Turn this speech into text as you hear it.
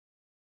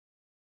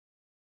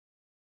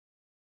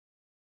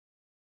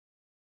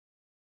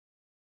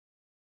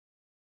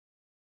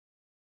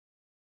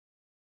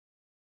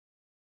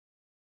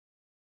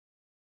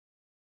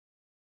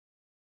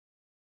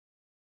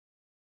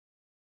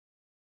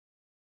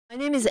My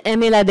name is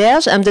Aimée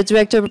Laberge. I'm the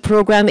Director of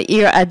Program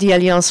here at the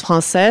Alliance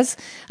Française,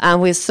 and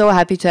we're so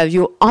happy to have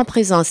you en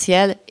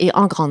présentiel et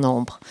en grand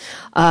nombre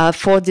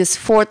for this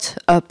fourth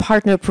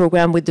partner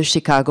program with the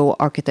Chicago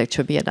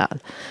Architecture Biennale.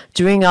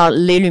 During our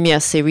Les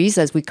Lumières series,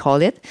 as we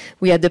call it,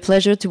 we had the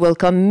pleasure to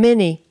welcome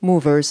many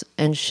movers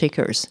and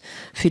shakers.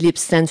 Philippe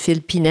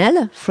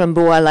Stanfield-Pinel from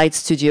Boa Light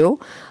Studio,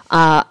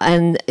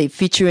 and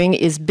featuring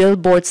his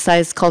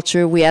billboard-sized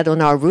sculpture we had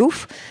on our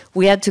roof.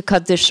 We had to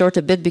cut this short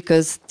a bit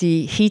because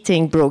the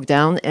heating broke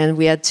down and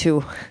we had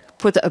to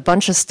put a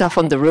bunch of stuff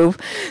on the roof.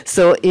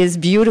 So his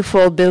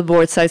beautiful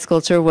billboard-sized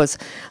sculpture was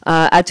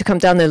had to come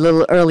down a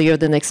little earlier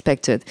than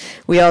expected.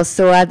 We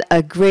also had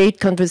a great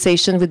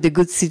conversation with the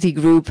Good City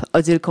Group,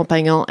 Odile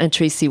Compagnon and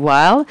Tracy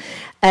Weil,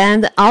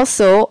 and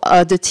also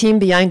the team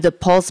behind the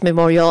Pulse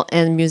Memorial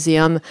and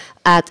Museum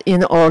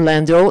in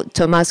Orlando,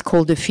 Thomas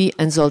Koldefy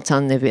and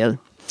Zoltan Neville.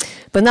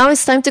 But now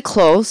it's time to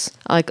close,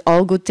 like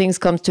all good things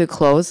come to a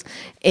close,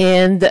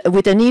 and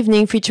with an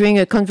evening featuring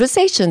a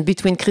conversation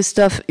between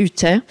Christophe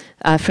Hutin,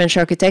 a French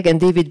architect, and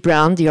David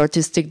Brown, the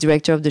artistic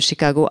director of the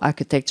Chicago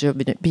Architecture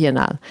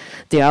Biennale.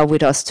 They are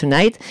with us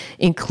tonight,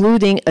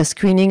 including a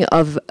screening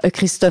of a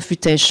Christophe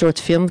Hutin short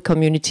film,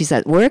 Communities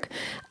at Work,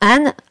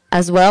 and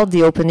as well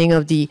the opening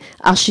of the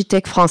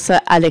Architectes Français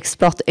à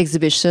l'Export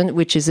exhibition,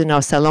 which is in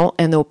our salon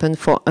and open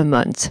for a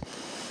month.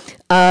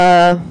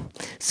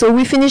 So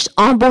we finished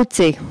en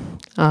beauté.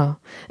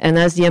 And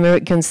as the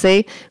Americans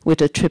say,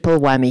 with a triple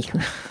whammy.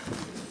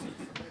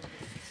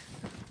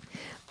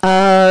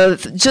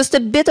 Just a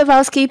bit of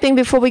housekeeping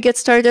before we get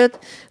started.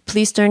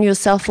 Please turn your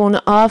cell phone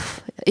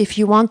off. If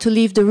you want to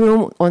leave the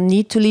room or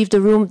need to leave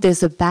the room,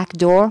 there's a back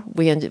door.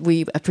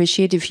 We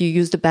appreciate if you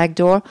use the back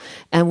door,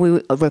 and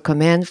we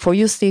recommend for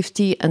your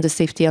safety and the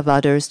safety of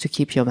others to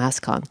keep your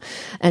mask on.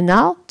 And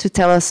now, to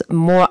tell us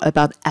more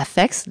about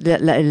AFEX,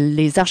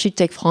 les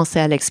architectes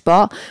français à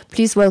l'export,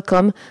 please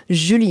welcome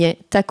Julien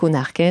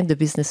Taconarquin de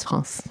Business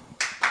France.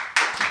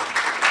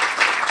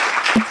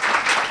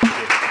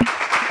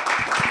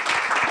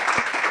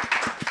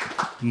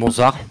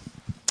 Bonsoir.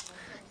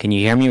 Can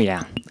you hear me?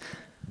 Yeah.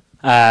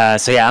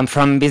 So yeah, I'm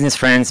from Business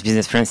France.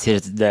 Business France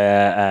is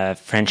the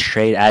French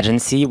trade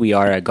agency. We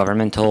are a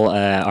governmental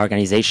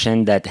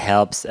organization that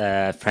helps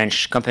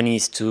French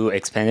companies to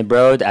expand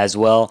abroad, as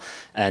well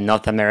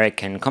North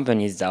American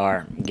companies that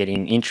are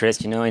getting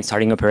interest, in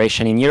starting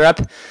operation in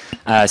Europe.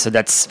 So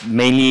that's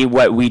mainly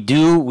what we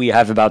do. We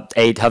have about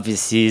 8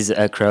 offices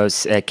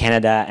across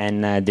Canada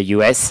and the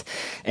US.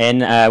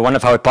 And one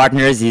of our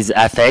partners is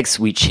AFEX,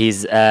 which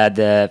is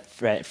the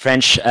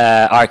French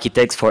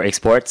Architects for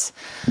Exports.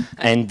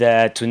 And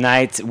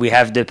tonight we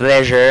have the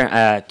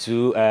pleasure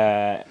to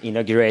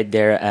inaugurate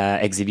their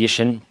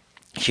exhibition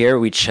here,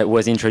 which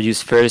was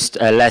introduced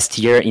first last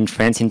year in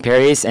France, in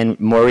Paris, and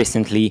more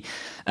recently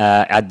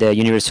at the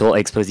Universal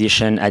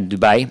Exposition at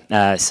Dubai.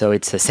 So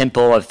it's a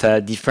sample of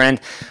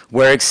different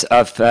works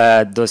of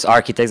those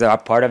architects that are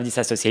part of this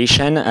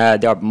association.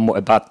 There are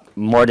about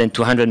more than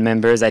 200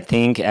 members, I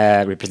think,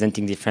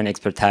 representing different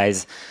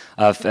expertise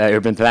of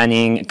urban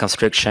planning,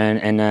 construction,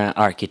 and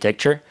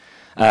architecture.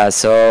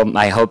 So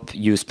I hope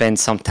you spend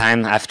some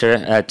time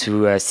after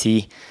to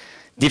see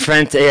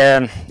different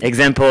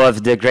example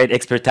of the great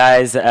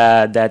expertise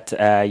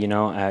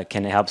that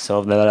can help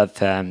solve a lot of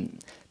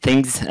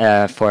things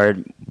for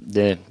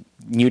the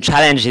new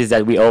challenges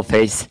that we all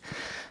face.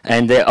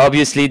 And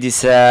obviously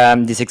this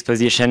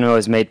exposition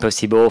was made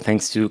possible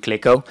thanks to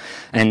Cleco,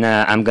 and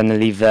I'm going to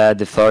leave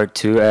the floor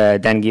to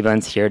Dan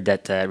Gibbons here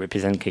that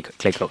represents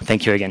Cleco.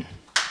 Thank you again.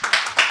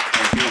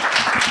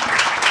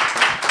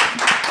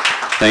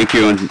 Thank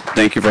you, and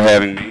thank you for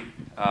having me.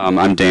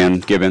 I'm Dan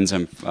Gibbons.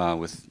 I'm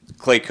with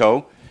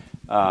Cleco,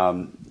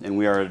 and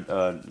we are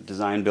a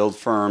design build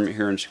firm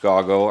here in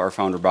Chicago. Our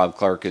founder, Bob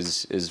Clark,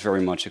 is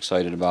very much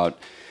excited about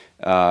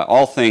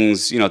all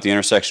things, at the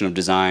intersection of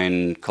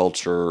design,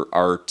 culture,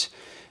 art,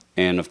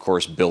 and of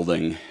course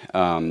building.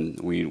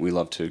 We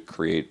love to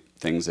create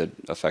things that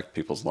affect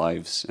people's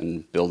lives,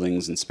 and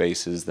buildings and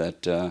spaces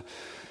that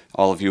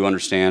all of you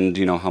understand,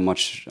 how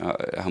much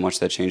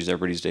that changes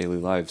everybody's daily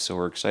lives. So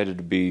we're excited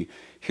to be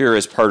here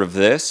as part of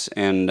this,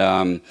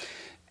 and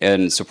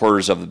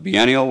supporters of the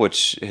Biennial,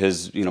 which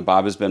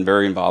Bob has been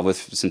very involved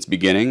with since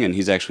beginning, and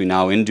he's actually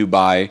now in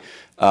Dubai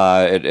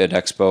at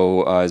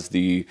Expo as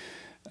the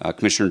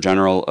Commissioner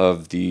General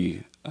of the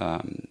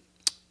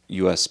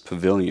U.S.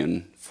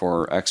 Pavilion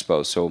for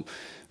Expo. So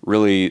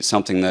really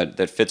something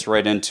that fits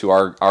right into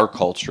our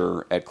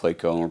culture at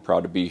Cleco, and we're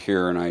proud to be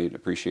here, and I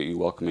appreciate you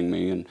welcoming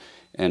me,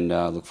 and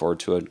look forward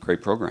to a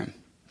great program.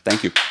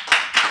 Thank you.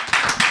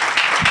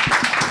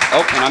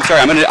 Oh, and I'm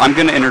sorry, I'm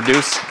going to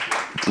introduce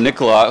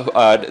Nicola,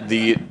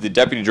 the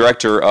Deputy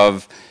Director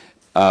of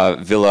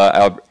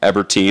Villa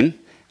Albertine,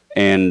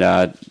 and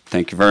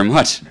thank you very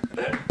much.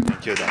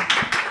 Thank you, Dan.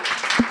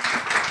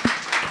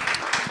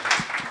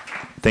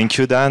 Thank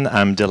you, Dan.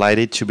 I'm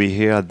delighted to be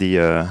here at the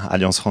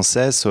Alliance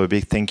Française, so a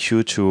big thank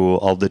you to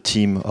all the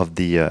team of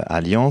the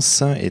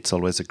Alliance. It's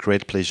always a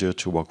great pleasure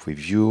to work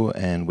with you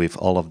and with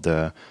all of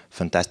the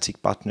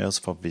fantastic partners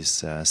for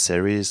this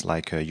series,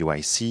 like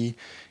UIC,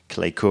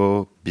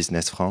 Clayco,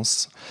 Business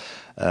France.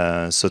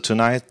 So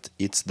tonight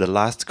it's the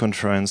last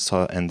conference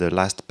and the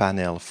last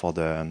panel for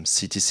the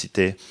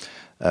Cité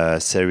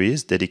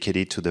series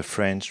dedicated to the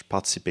French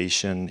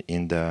participation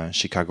in the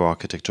Chicago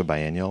Architecture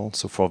Biennial.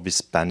 So for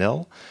this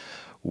panel,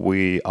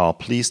 we are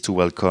pleased to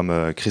welcome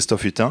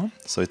Christophe Hutin.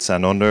 So it's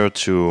an honor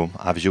to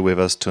have you with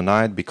us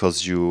tonight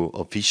because you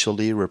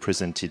officially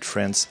represented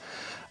France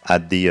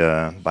at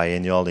the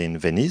Biennial in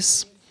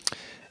Venice.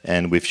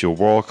 And with your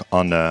work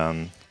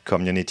on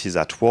communities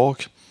at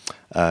work,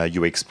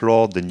 you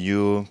explored the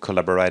new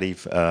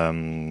collaborative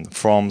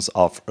forms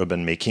of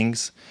urban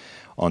makings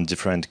on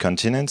different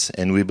continents.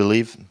 And we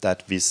believe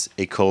that this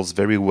echoes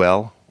very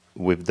well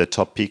with the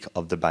topic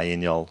of the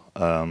biennial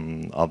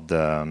of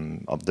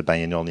the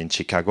biennial in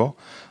Chicago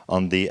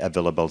on the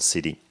available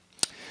city.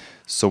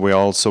 So we are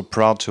also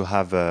proud to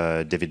have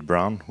David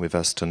Brown with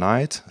us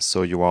tonight.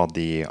 So you are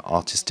the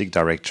artistic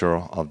director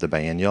of the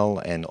biennial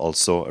and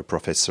also a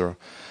professor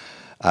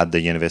at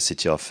the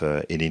University of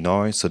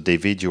Illinois. So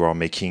David, you are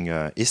making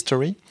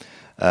history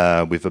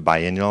with a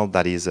biennial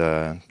that is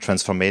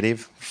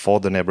transformative for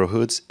the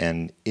neighborhoods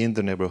and in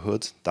the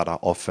neighborhoods that are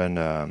often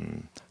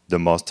the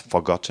most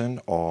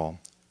forgotten or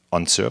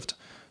unserved.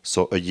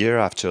 So a year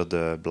after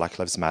the Black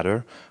Lives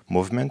Matter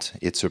movement,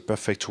 it's a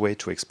perfect way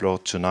to explore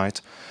tonight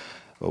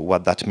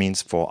what that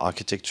means for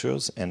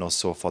architectures and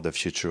also for the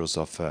futures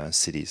of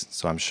cities.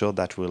 So I'm sure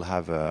that we'll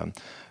have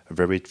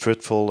very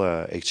fruitful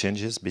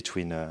exchanges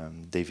between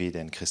David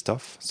and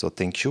Christophe. So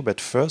thank you.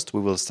 But first, we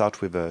will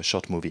start with a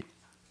short movie.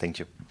 Thank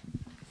you.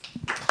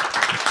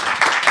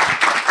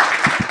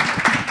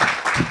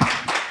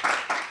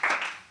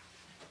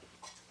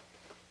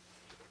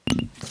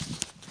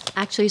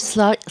 Actually,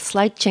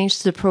 slight change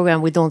to the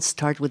program. We don't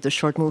start with the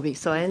short movie.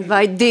 So I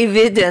invite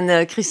David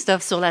and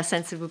Christophe sur la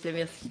scène, s'il vous plaît.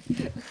 Merci.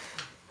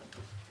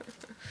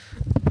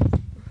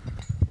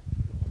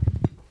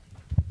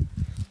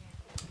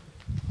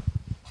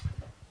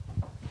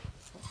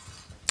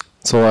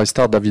 So I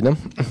start, David.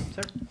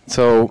 Sure.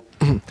 So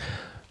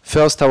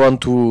first, I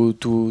want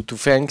to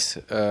thank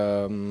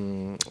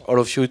all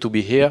of you to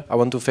be here. I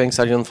want to thank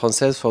Alliance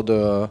Française for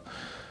the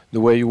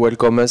way you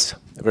welcome us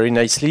very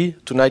nicely.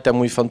 Tonight, I'm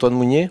with Antoine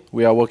Mounier.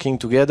 We are working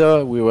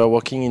together. We were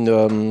working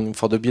in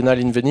for the Biennale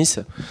in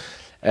Venice,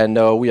 and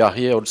we are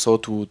here also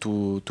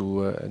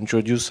to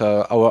introduce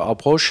our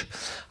approach.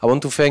 I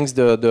want to thank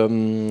the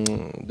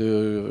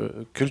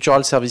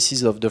cultural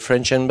services of the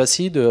French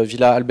Embassy, the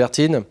Villa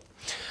Albertine.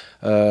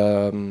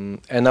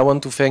 And I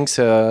want to thank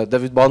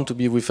David Brown to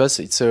be with us.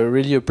 It's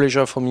really a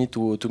pleasure for me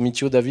to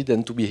meet you, David,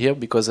 and to be here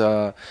because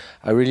I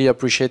really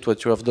appreciate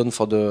what you have done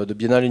for the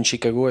Biennale in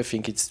Chicago. I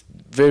think it's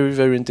very,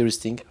 very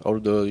interesting, all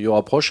your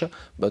approach,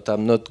 but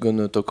I'm not going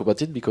to talk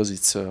about it because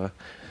it's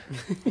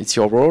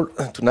your role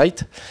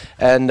tonight.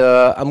 And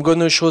I'm going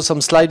to show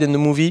some slides in the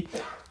movie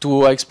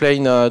to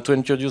explain, to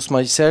introduce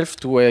myself,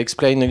 to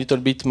explain a little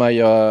bit my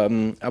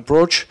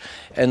approach,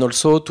 and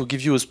also to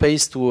give you a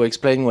space to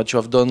explain what you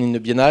have done in the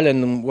Biennale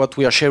and what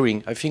we are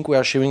sharing. I think we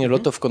are sharing a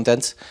lot of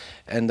contents,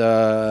 and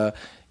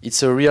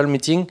it's a real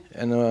meeting,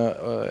 and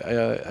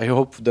I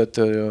hope that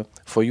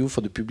for you,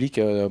 for the public,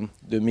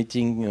 the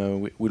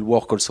meeting will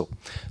work also.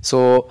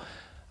 So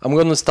I'm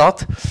going to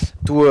start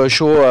to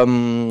show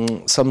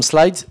some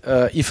slides.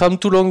 If I'm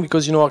too long,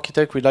 because you know,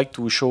 architect, we like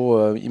to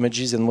show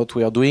images and what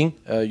we are doing,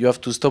 you have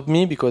to stop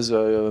me because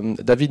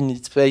David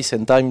needs space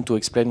and time to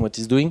explain what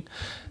he's doing.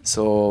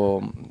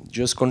 So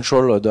just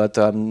control that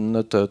I'm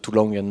not too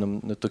long and I'm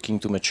not talking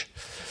too much.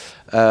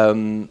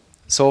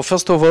 So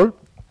first of all,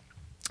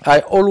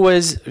 I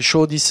always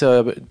show this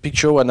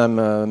picture when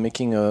I'm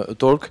making a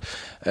talk.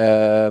 It's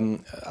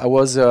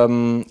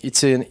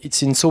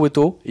in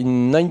Soweto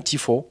in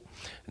 1994.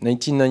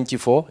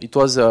 It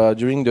was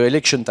during the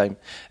election time.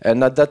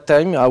 And at that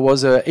time, I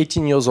was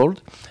 18 years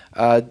old.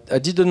 I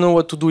didn't know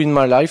what to do in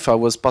my life. I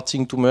was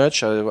partying too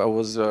much. I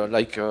was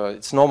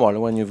it's normal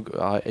when you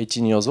are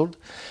 18 years old.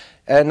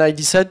 And I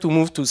decided to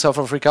move to South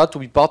Africa to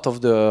be part of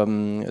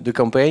the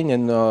campaign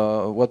and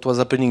what was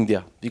happening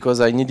there,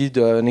 because I needed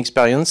an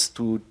experience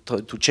to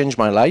change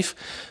my life.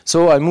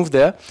 So I moved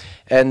there,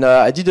 and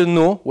I didn't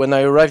know when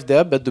I arrived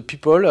there, but the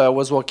people, I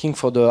was working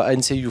for the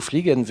ANC Youth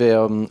League, and they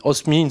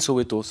host me in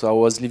Soweto. So I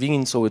was living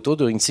in Soweto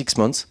during 6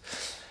 months.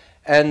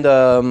 And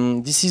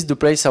this is the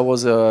place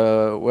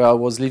where I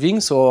was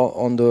living. So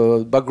on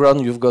the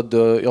background, you've got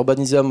the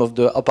urbanism of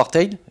the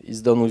apartheid.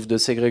 It's done with the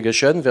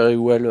segregation, very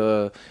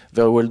well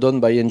done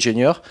by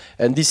engineer.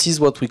 And this is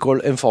what we call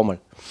informal.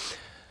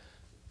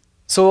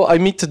 So I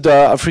meet the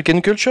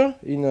African culture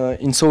in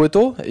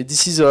Soweto.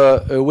 This is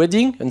a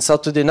wedding. On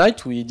Saturday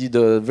night, we did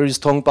a very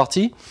strong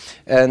party.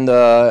 And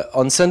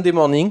on Sunday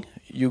morning,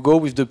 you go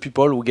with the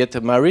people who get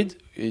married.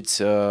 You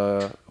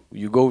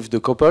go with the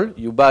couple.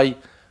 You buy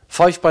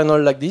 5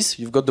 panels like this,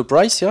 you've got the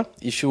price, yeah?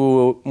 If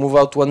you move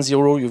out 10,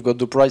 you've got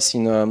the price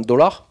in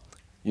dollar,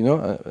 you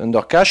know,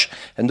 under cash.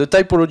 And the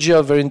typology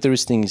are very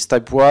interesting. It's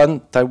type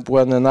 1, type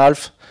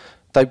 1.5,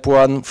 type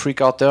 1, free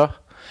quarter.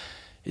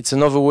 It's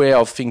another way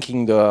of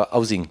thinking the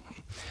housing.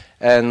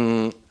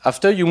 And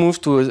after you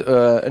move to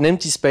an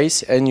empty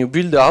space and you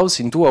build a house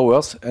in 2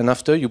 hours, and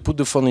after you put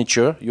the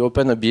furniture, you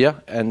open a beer,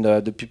 and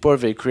the people,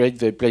 they create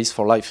their place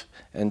for life.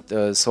 And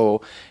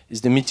so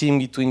it's the meeting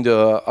between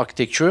the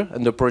architecture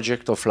and the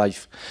project of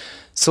life.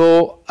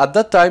 So at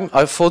that time,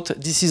 I thought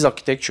this is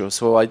architecture.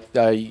 So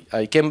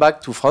I came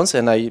back to France,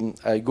 and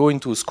I go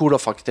into a school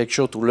of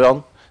architecture to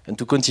learn and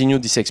to continue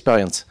this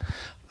experience.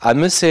 I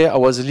must say I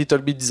was a little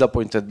bit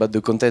disappointed by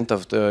the content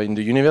of in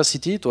the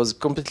university. It was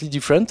completely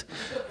different.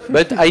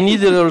 But I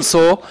needed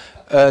also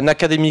an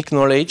academic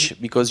knowledge,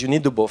 because you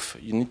need the both.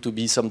 You need to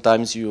be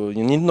sometimes, you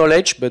need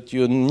knowledge, but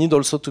you need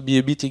also to be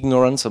a bit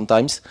ignorant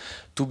sometimes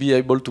to be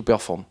able to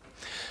perform.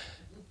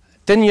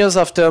 10 years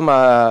after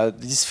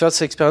this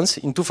first experience,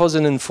 in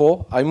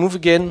 2004, I moved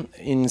again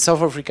in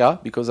South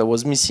Africa because I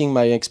was missing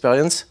my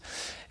experience.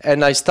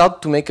 And I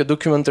started to make a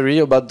documentary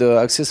about the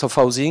access of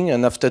housing.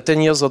 And after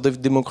 10 years of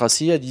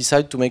democracy, I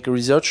decided to make a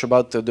research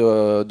about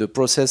the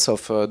process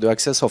of the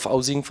access of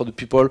housing for the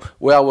people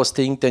where I was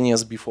staying 10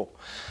 years before.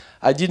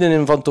 I did an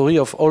inventory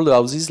of all the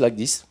houses like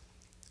this.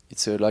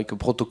 It's like a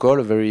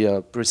protocol, very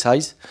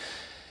precise.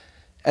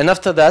 And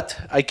after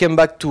that, I came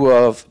back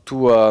to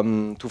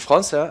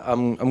France.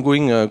 I'm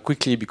going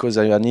quickly because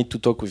I need to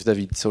talk with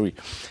David, sorry.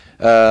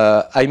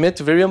 I met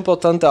a very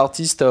important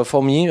artist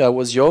for me. I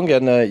was young,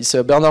 and it's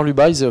Bernard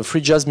Luba. He's a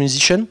free jazz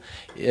musician,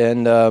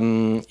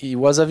 and he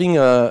was having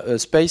a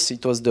space.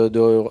 It was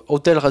the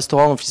hotel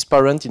restaurant of his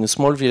parents in a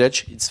small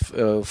village. It's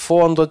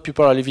 400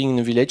 people are living in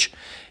the village,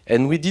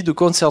 and we did a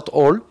concert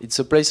hall. It's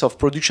a place of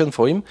production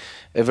for him.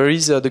 There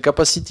is the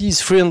capacity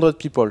is 300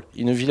 people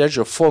in a village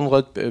of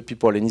 400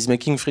 people, and he's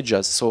making free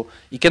jazz. So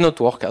he cannot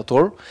work at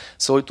all.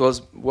 So it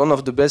was one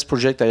of the best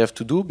projects I have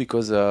to do,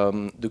 because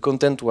the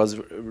content was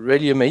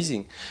really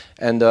amazing,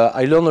 and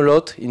I learned a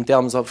lot in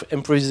terms of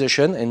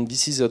improvisation. And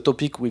this is a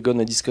topic we're going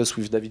to discuss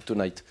with David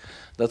tonight.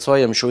 That's why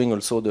I'm showing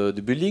also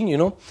the building, you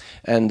know,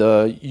 and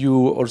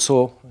you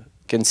also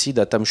can see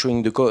that I'm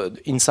showing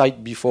the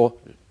inside before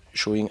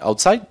showing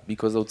outside,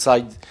 because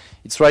outside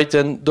it's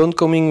written "Don't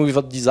come in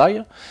without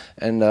desire,"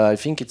 and I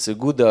think it's a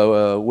good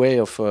way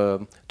of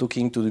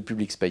talking to the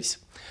public space.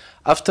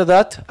 After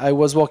that, I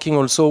was working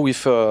also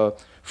with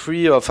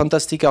three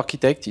fantastic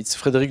architects. It's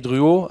Frédéric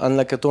Druot, Anne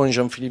Lacaton, and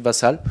Jean-Philippe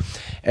Vassal,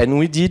 and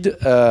we did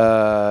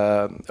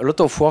a lot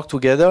of work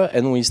together.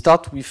 And we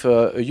start with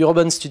a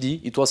urban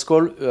study. It was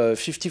called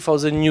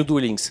 50,000 New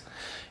Dwellings.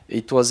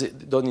 It was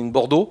done in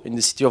Bordeaux, in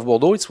the city of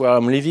Bordeaux. It's where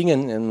I'm living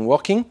and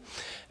working.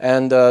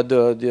 And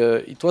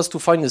it was to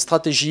find a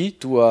strategy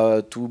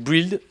to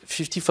build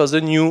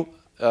 50,000 new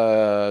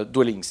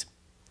dwellings.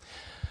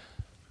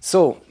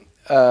 So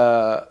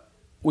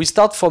we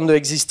start from the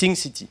existing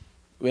city.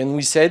 When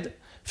we said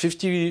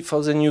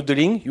 50,000 new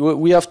dwellings,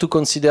 we have to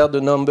consider the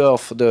number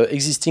of the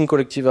existing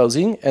collective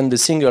housing and the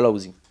single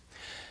housing.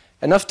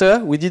 And after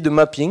we did the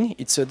mapping,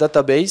 it's a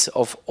database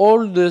of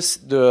all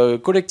the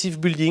collective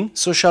building,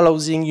 social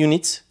housing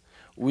units.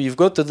 We've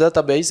got a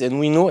database, and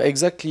we know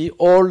exactly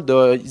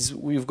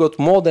we've got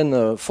more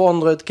than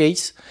 400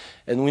 cases,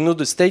 and we know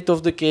the state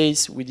of the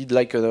case. We did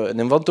like an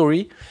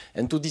inventory,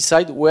 and to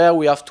decide where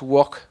we have to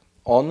work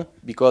on,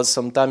 because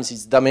sometimes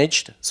it's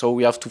damaged, so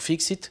we have to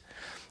fix it.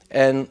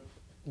 And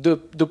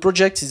the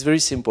project is very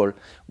simple.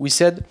 We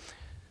said,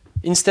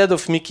 instead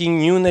of making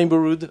new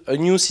neighborhood, a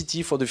new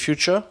city for the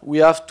future, we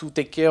have to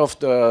take care of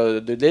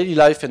the daily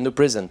life and the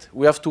present.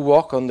 We have to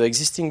work on the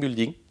existing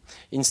building.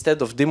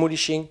 Instead of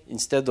demolishing,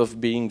 instead of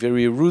being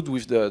very rude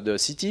with the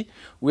city,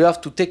 we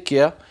have to take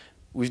care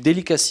with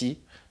delicacy,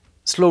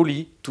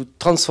 slowly, to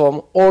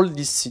transform all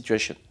this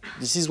situation.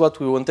 This is what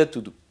we wanted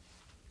to do.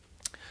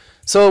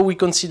 So we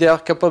consider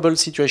capable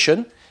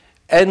situation,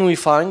 and we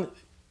find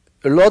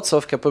lots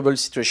of capable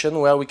situations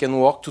where we can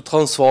work to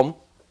transform,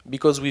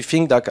 because we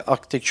think that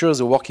architecture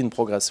is a work in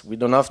progress. We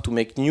don't have to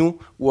make new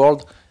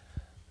world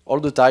all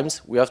the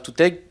times. We have to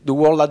take the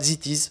world as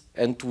it is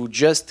and to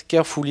just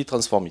carefully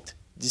transform it.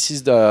 This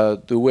is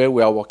the way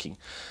we are working.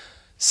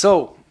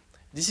 So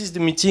this is the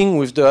meeting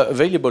with the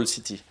available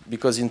city,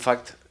 because in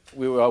fact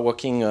we were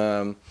working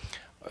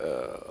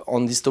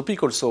on this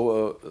topic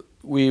also.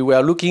 We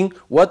were looking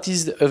what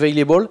is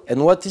available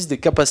and what is the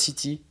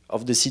capacity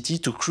of the city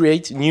to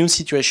create new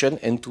situation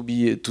and to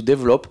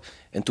develop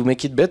and to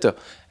make it better.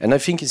 And I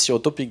think it's your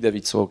topic,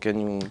 David. So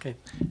can you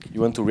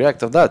you want to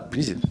react on that,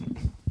 please?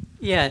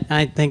 Yeah,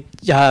 I think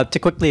to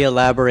quickly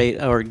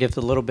elaborate or give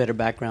a little bit of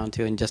background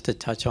to, and just to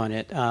touch on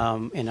it,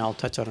 and I'll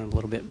touch on it a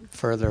little bit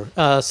further.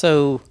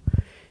 So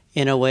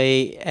in a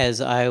way,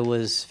 as I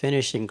was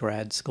finishing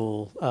grad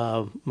school,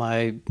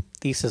 my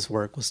thesis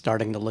work was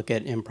starting to look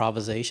at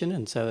improvisation,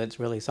 and so it's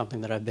really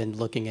something that I've been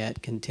looking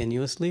at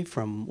continuously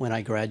from when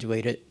I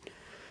graduated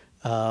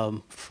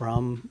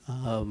from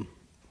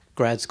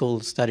grad school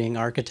studying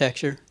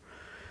architecture.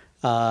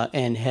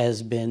 And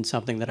has been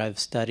something that I've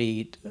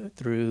studied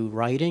through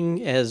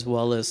writing as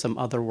well as some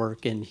other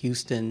work in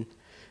Houston,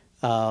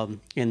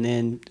 and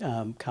then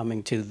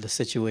coming to the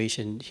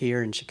situation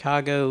here in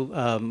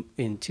Chicago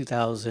in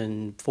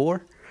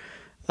 2004.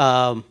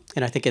 And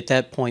I think at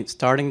that point,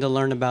 starting to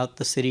learn about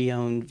the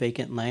city-owned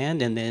vacant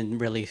land, and then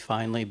really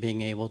finally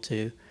being able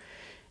to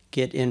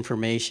get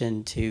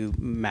information to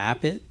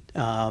map it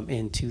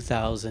in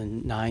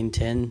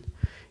 2009-10.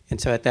 And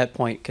so at that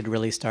point could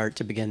really start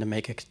to begin to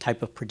make a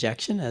type of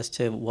projection as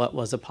to what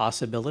was a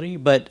possibility.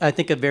 But I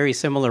think a very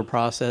similar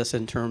process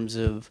in terms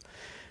of,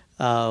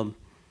 or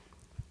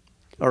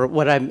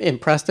what I'm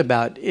impressed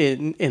about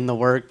in the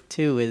work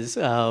too is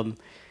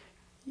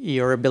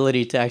your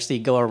ability to actually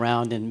go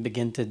around and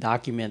begin to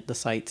document the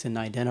sites and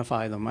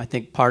identify them. I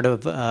think part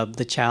of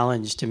the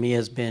challenge to me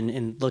has been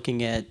in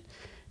looking at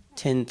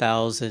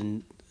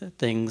 10,000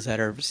 things that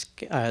are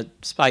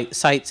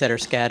sites that are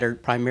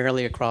scattered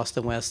primarily across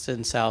the west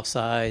and south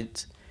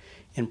sides,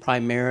 and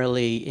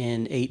primarily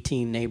in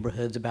 18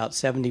 neighborhoods. About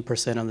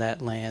 70% of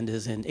that land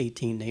is in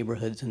 18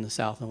 neighborhoods in the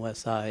south and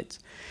west sides.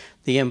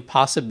 The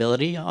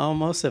impossibility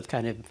almost of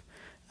kind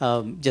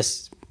of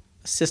just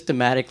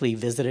systematically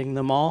visiting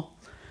them all.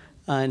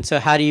 And so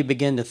how do you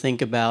begin to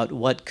think about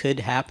what could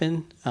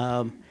happen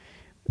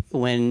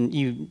when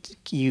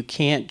you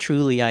can't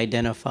truly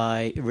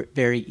identify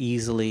very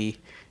easily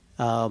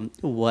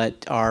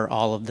what are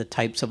all of the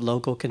types of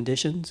local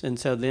conditions? And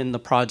so then the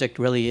project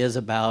really is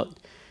about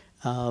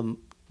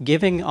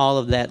giving all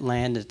of that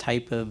land a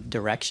type of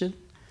direction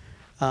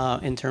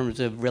in terms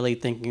of really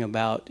thinking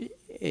about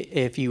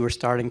if you were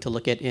starting to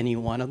look at any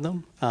one of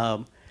them,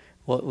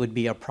 what would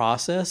be a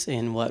process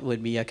and what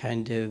would be a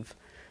kind of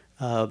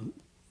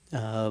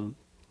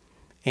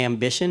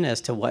ambition as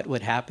to what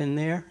would happen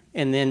there,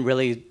 and then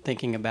really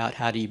thinking about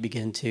how do you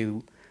begin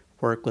to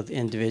work with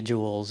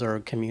individuals or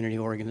community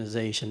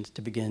organizations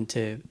to begin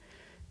to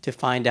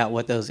find out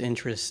what those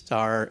interests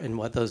are and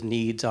what those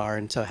needs are,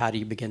 and so how do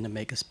you begin to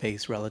make a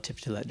space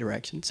relative to that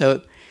direction.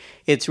 So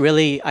it's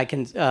really,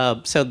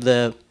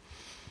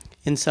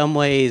 in some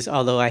ways,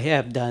 although I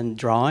have done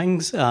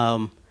drawings,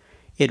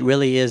 it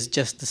really is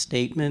just the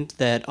statement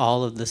that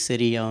all of the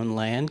city-owned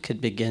land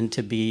could begin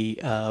to be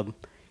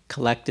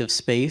collective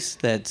space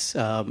that's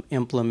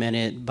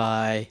implemented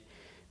by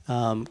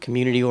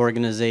community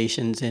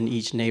organizations in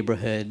each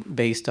neighborhood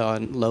based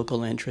on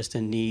local interest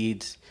and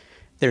needs.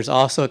 There's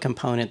also a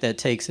component that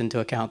takes into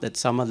account that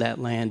some of that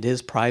land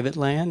is private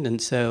land,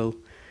 and so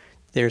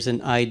there's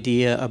an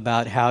idea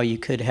about how you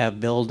could have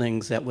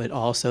buildings that would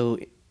also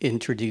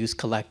introduce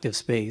collective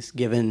space,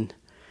 given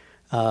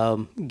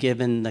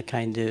the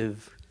kind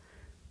of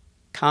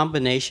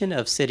combination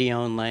of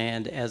city-owned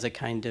land as a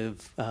kind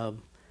of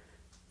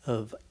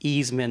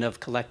easement of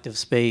collective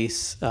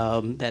space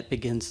that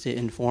begins to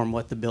inform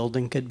what the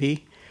building could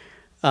be,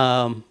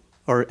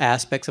 or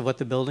aspects of what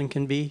the building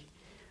can be.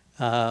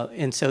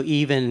 And so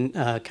even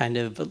kind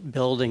of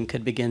building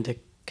could begin to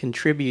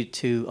contribute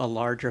to a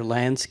larger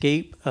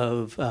landscape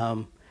of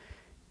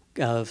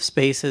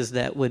spaces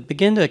that would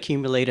begin to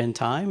accumulate in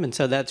time. And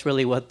so that's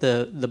really what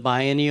the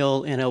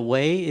biennial, in a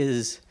way,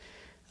 is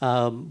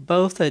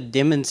both a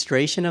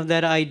demonstration of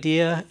that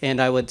idea,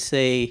 and I would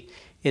say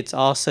it's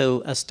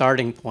also a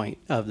starting point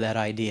of that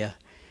idea,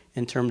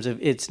 in terms of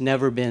it's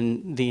never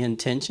been the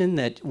intention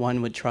that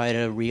one would try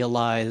to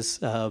realize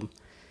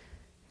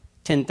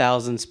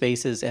 10,000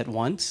 spaces at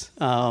once.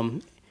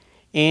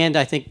 And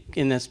I think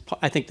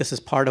this is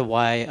part of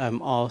why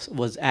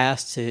was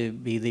asked to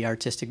be the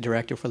artistic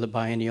director for the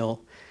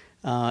biennial.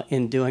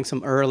 In doing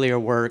some earlier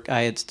work,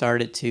 I had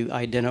started to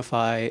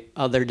identify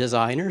other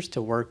designers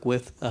to work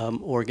with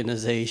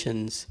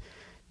organizations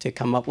to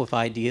come up with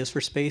ideas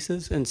for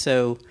spaces. And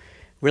so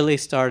really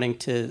starting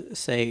to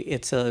say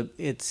it's a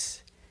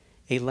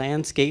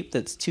landscape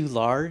that's too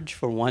large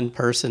for one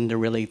person to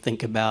really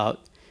think about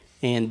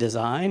and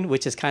design,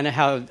 which is kind of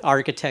how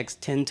architects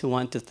tend to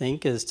want to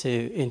think, is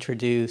to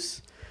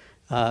introduce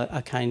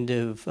a kind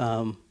of,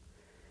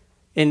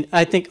 and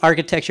I think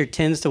architecture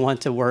tends to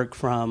want to work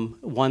from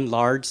one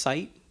large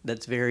site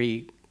that's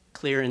very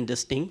clear and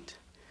distinct,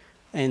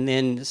 and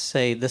then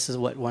say this is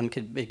what one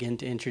could begin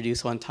to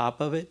introduce on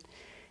top of it.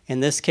 In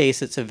this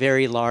case, it's a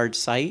very large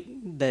site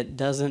that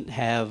doesn't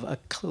have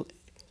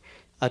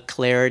a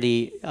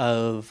clarity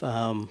of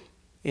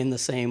in the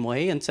same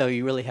way, and so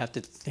you really have to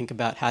think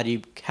about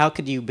how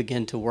could you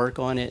begin to work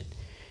on it,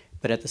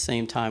 but at the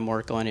same time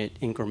work on it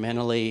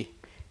incrementally,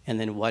 and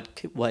then what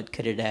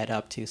could it add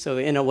up to. So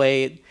in a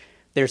way,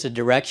 there's a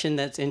direction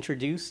that's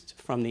introduced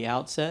from the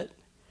outset,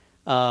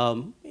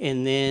 and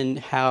then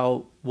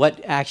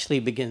what actually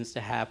begins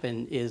to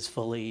happen is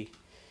fully,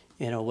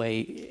 in a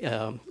way,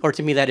 or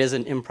to me that is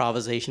an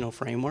improvisational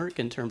framework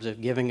in terms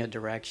of giving a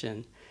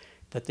direction,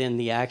 but then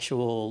the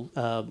actual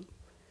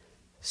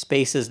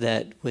spaces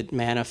that would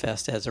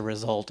manifest as a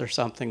result or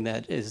something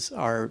that it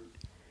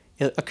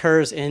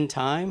occurs in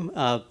time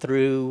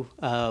through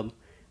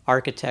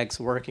architects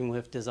working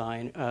with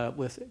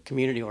with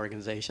community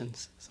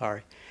organizations.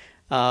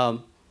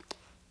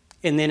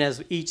 And then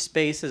as each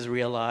space is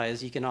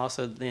realized, you can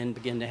also then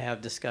begin to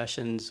have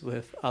discussions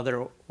with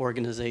other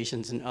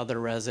organizations and other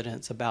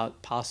residents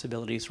about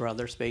possibilities for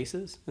other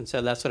spaces. And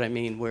so that's what I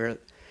mean, where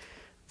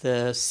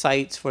the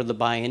sites for the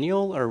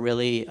biennial are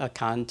really a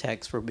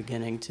context for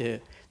beginning to,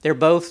 they're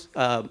both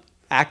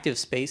active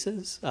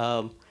spaces,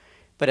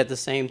 but at the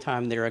same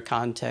time, they're a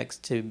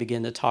context to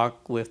begin to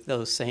talk with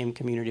those same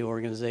community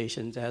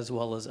organizations as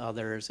well as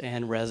others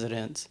and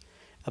residents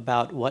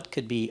about what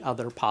could be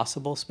other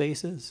possible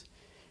spaces,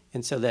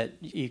 and so that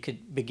you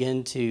could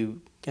begin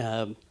to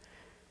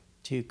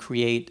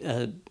create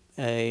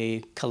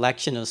a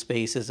collection of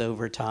spaces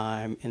over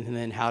time, and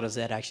then how does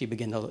that actually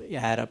begin to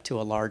add up to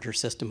a larger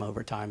system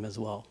over time as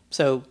well.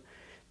 So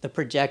the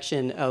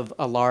projection of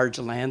a large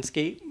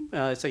landscape,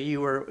 so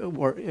you were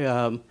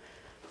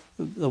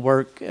the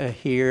work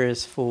here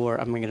is for,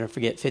 I'm going to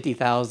forget,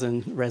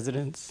 50,000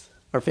 residents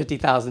or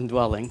 50,000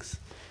 dwellings.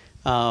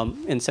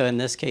 And so in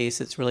this case,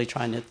 it's really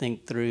trying to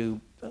think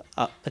through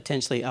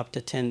potentially up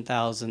to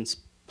 10,000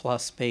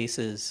 plus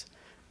spaces.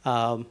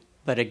 But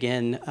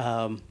again,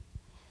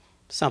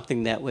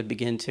 something that would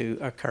begin to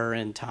occur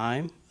in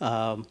time,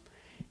 and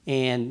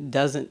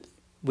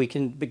we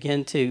can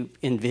begin to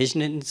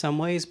envision it in some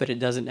ways, but it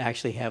doesn't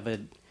actually have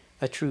a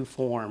true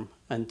form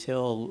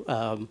until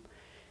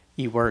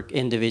you work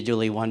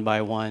individually one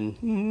by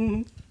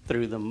one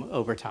through them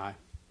over time.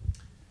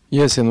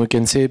 Yes, and we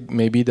can say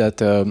maybe that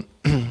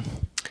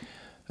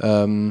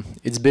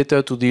it's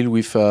better to deal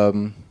with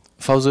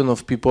thousands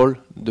of people,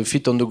 the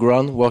feet on the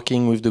ground,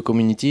 working with the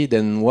community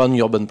than one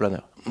urban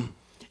planner.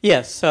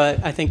 Yes, so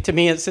I think to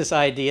me it's this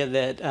idea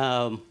that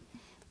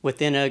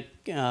within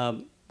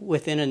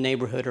a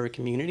neighborhood or a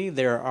community,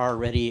 there are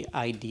already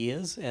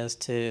ideas as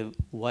to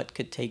what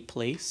could take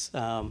place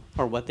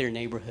or what their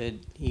neighborhood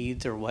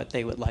needs or what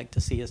they would like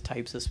to see as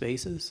types of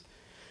spaces.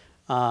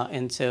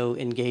 And so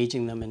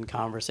engaging them in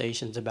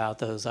conversations about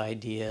those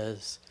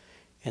ideas,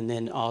 and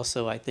then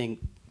also I think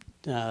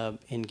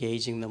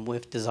engaging them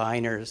with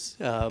designers.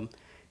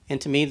 And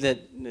to me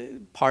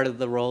that part of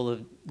the role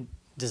of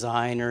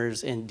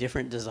designers and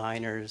different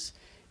designers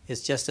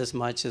is just as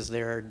much as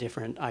there are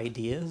different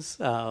ideas,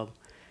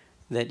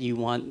 that you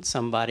want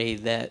somebody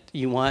that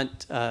you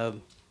want a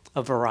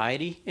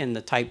variety in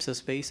the types of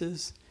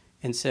spaces.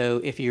 And so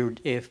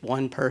if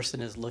one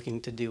person is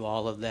looking to do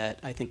all of that,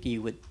 I think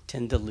you would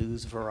tend to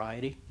lose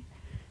variety.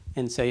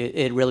 And so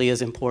it really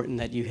is important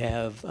that you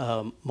have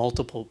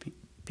multiple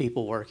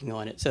people working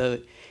on it. So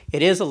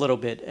it is a little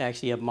bit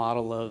actually a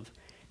model of,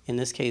 in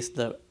this case,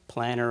 the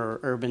planner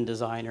or urban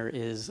designer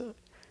is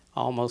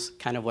almost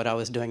kind of what I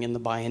was doing in the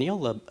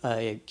biennial,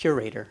 a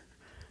curator,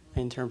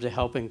 in terms of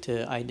helping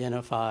to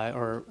identify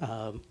or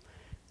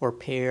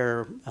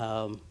pair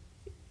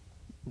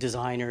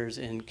designers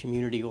and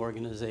community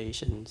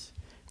organizations,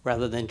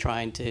 rather than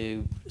trying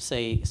to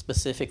say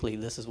specifically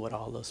this is what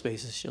all those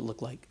spaces should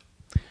look like.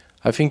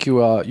 I think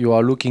you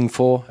are looking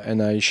for,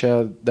 and I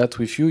share that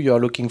with you, you are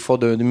looking for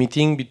the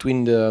meeting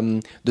between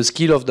the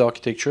skill of the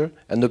architecture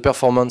and the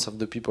performance of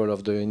the people,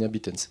 of the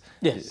inhabitants.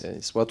 Yes.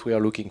 It's what we are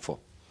looking for.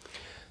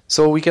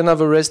 So we can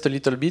have a rest a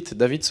little bit,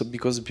 David, so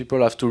because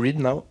people have to read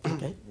now.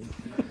 Okay.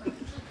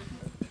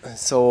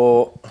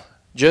 So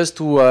just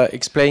to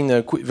explain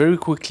very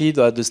quickly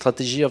the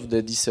strategy of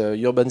this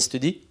urban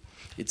study.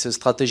 It's a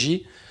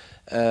strategy.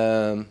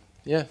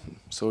 Yeah,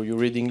 so you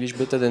read English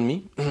better than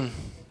me.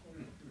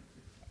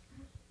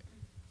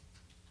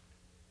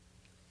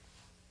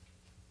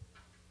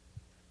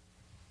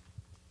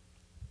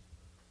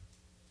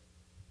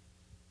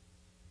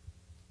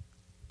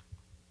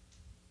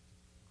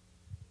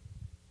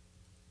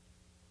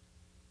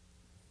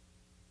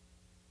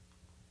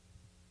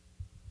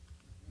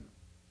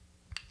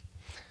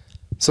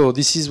 So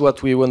this is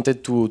what we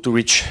wanted to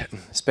reach,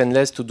 spend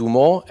less to do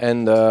more,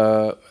 and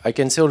I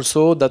can say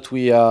also that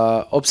we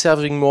are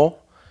observing more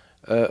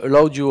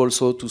allowed you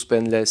also to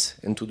spend less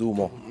and to do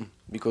more,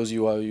 because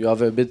you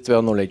have a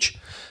better knowledge.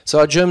 So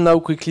I jump now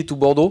quickly to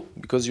Bordeaux,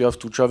 because you have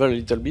to travel a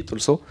little bit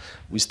also.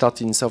 We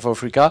start in South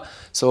Africa.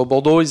 So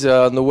Bordeaux is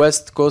on the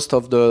west coast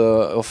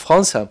of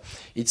France.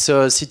 It's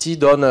a city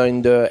done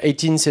in the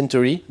 18th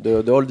century,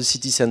 the old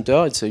city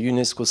center. It's a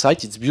UNESCO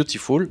site. It's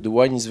beautiful. The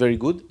wine is very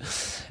good.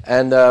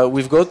 And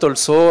we've got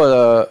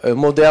also a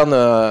modern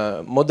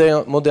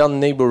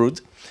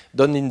neighborhood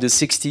done in the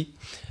 60s.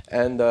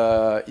 And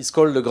it's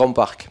called the Grand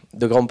Park.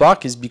 The Grand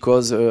Park is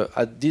because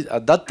at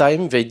that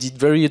time they did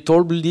very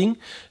tall building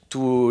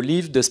to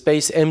leave the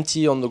space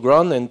empty on the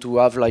ground and to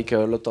have like a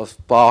lot of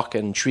park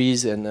and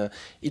trees. And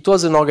it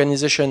was an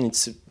organization.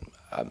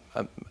 I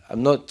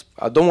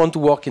don't want to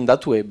work in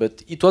that way,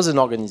 but it was an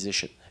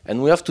organization,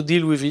 and we have to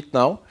deal with it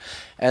now.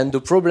 And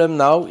the problem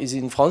now is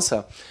in France,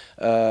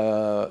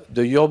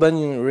 the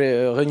urban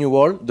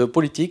renewal, the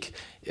politic.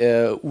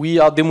 We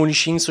are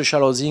demolishing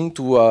social housing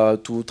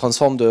to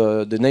transform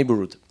the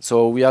neighborhood.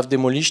 So we have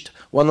demolished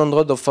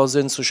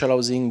 100,000 social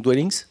housing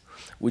dwellings,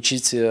 which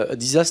is a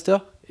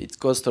disaster. It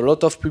costs a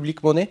lot of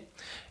public money.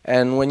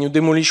 And when you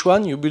demolish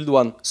one, you build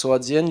one. So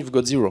at the end, you've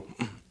got zero.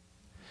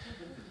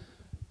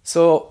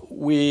 So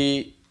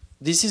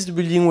this is the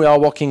building we are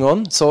working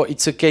on. So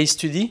it's a case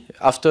study.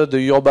 After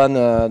the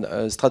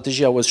urban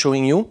strategy I was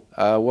showing you,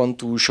 I want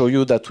to show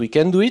you that we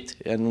can do it.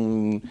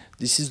 And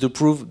this is the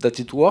proof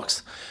that it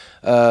works.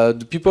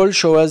 The people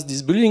show us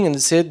this building and they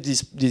said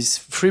this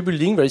three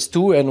buildings, there is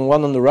two and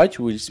one on the right,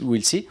 you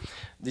will see.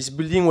 this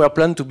building were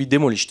planned to be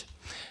demolished.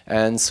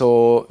 And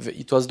so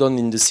it was done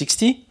in the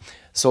 60s.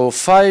 So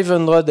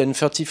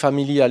 530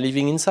 families are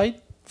living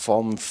inside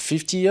from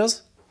 50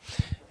 years.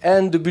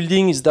 And the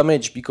building is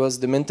damaged because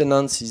the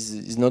maintenance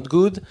is not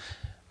good.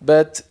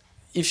 But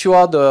if you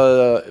are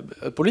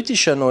a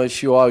politician or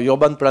if you are an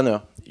urban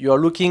planner, you are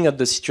looking at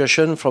the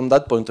situation from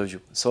that point of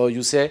view. So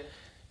you say,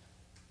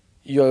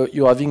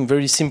 you're having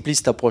very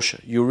simplest approach.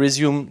 You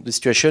resume the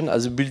situation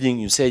as a building.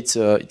 You say it's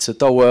a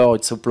tower,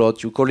 it's a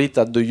plot. You call it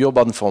at the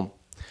urban form.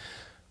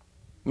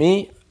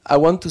 Me, I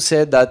want to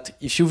say that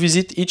if you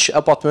visit each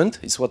apartment,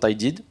 it's what I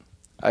did.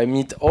 I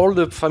meet all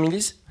the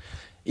families.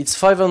 It's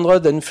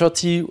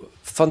 530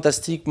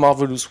 fantastic,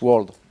 marvelous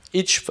world.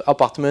 Each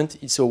apartment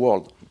is a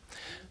world.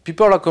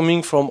 People are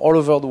coming from all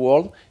over the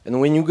world, and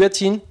when you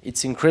get in,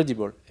 it's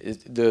incredible.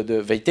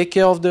 They take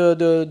care of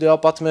the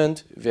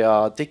apartment, they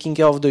are taking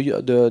care of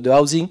the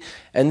housing,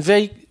 and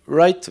they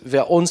write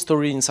their own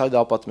story inside the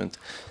apartment.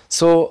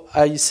 So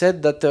I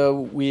said that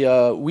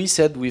we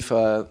said with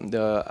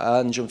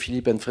Anne,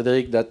 Jean-Philippe, and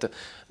Frédéric that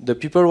the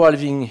people who are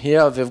living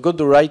here, they've got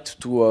the right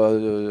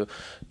to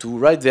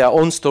write their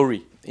own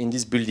story in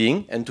this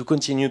building and to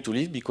continue to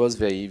live because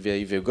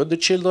they've got the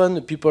children,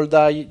 the people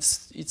die,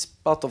 it's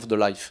part of the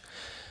life.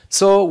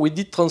 So we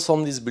did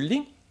transform this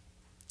building,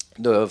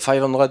 the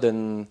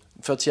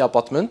 530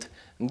 apartment.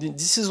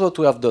 This is what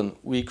we have done.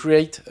 We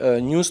create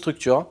a new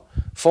structure,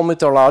 4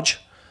 meters large,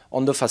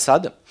 on the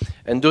facade.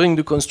 And during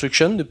the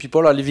construction, the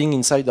people are living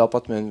inside the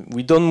apartment.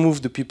 We don't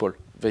move the people.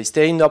 They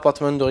stay in the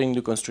apartment during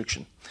the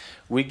construction.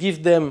 We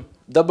give them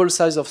double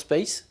size of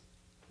space.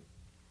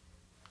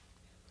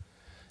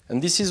 And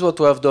this is what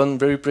we have done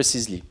very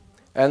precisely.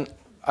 And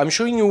I'm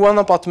showing you one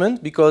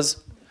apartment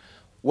because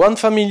one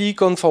family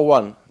counts for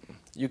one.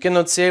 You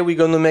cannot say we're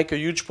going to make a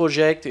huge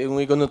project and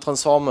we're going to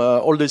transform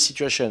all the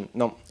situation.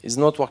 No, it's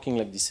not working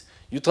like this.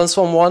 You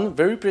transform one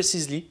very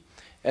precisely,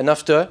 and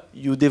after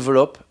you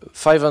develop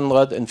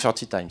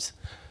 530 times.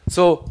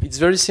 So it's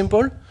very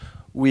simple.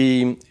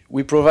 We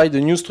provide a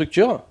new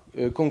structure,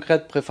 a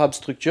concrete prefab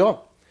structure,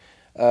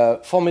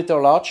 4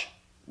 meters large.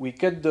 We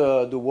cut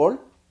the wall,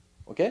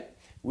 okay?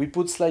 We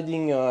put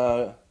sliding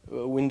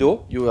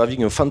window. You're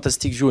having a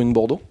fantastic view in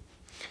Bordeaux.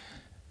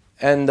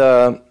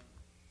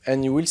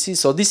 And you will see,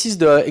 so this is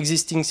the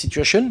existing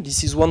situation.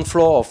 This is one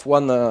floor of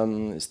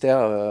one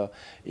stair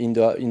in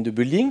the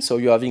building. So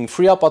you're having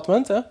 3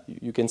 apartments,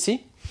 you can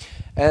see.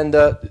 And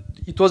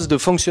it was the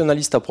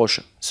functionalist approach.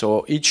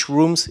 So each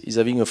room is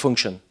having a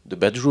function. The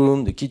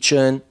bedroom, the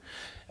kitchen.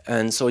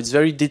 And so it's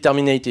very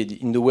determined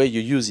in the way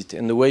you use it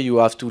and the way you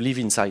have to live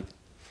inside.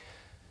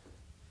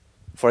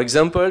 For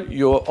example,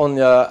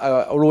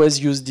 I always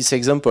use this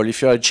example.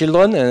 If you are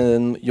children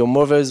and your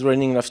mother is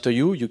running after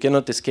you, you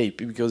cannot escape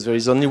because there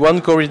is only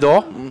one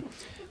corridor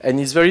and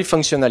it's very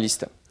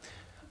functionalist.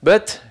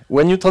 But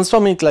when you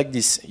transform it like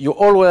this, you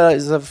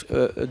always have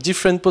a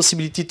different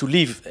possibility to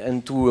live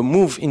and to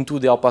move into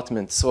the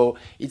apartment. So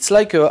it's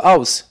like a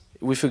house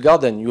with a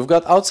garden. You've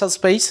got outside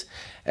space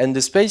and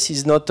the space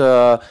is not,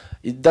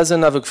 it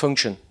doesn't have a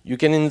function. You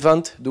can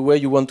invent the way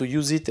you want to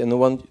use it and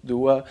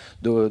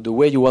the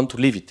way you want to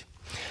live it.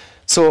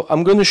 So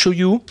I'm going to show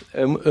you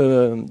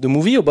the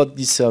movie about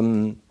this.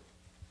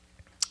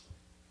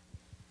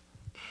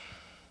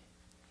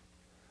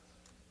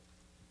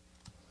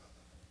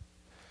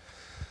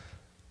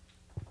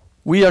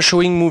 We are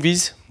showing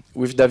movies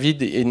with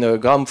David in a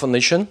Graham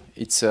Foundation.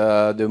 It's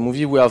the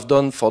movie we have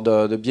done for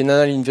the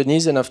Biennale in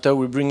Venice, and after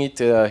we bring it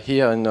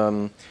here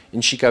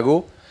in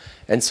Chicago.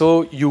 And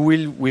so you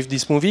will, with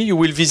this movie, you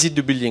will visit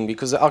the building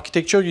because the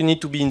architecture you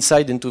need to be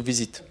inside and to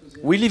visit.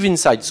 We live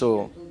inside,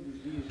 so.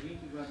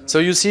 So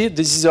you see,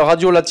 this is a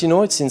Radio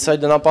Latino. It's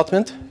inside an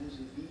apartment.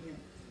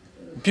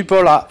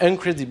 People are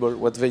incredible.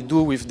 What they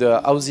do with the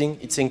housing,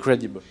 it's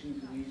incredible.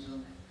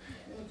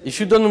 If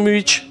you don't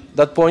reach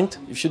that point,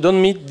 if you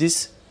don't meet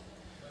this,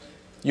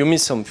 you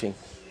miss something.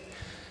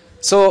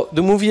 So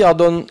the movie are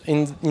done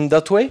in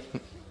that way.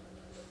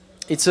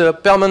 It's a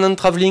permanent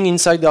traveling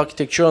inside the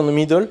architecture in the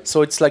middle.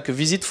 So it's like a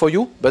visit for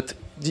you, but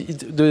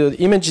the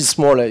image is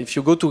smaller. If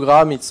you go to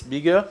Graham, it's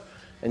bigger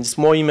and it's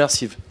more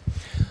immersive.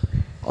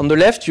 On the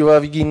left, you're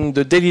having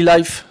the daily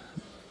life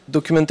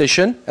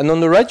documentation, and on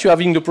the right, you're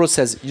having the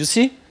process. You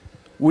see,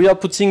 we are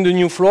putting the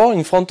new floor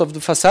in front of the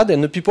facade,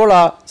 and the people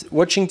are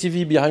watching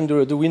TV behind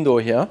the window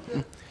here.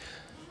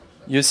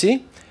 You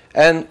see?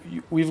 And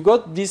we've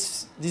got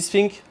this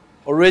thing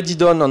already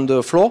done on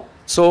the floor,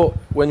 so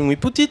when we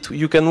put it,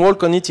 you can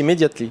walk on it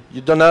immediately.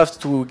 You don't have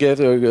to get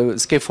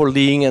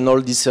scaffolding and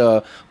all these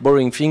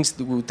boring things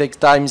to take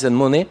time and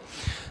money.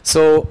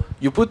 So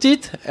you put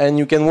it and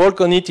you can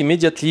work on it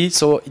immediately,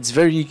 so it's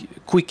very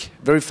quick,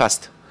 very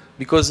fast.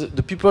 Because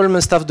the people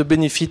must have the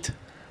benefit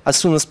as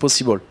soon as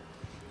possible.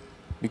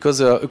 Because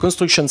a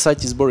construction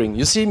site is boring.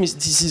 You see,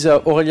 this is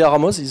Aurelia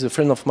Ramos, is a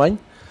friend of mine.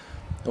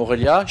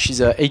 Aurelia, she's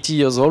 80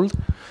 years old.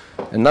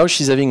 And now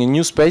she's having a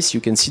new space,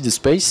 you can see the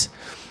space.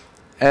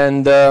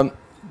 And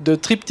the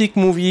triptych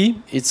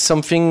movie, it's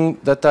something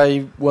that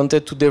I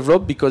wanted to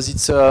develop because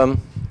it's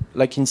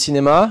like in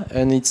cinema,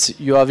 and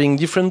you're having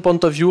different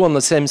point of view on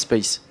the same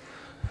space.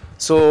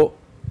 So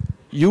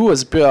you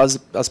as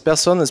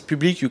person, as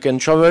public, you can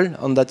travel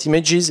on that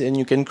images and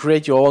you can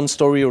create your own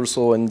story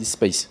also in this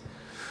space.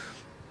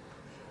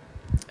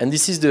 And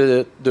this is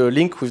the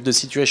link with the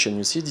situation.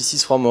 You see, this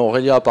is from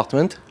Aurelia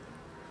apartment.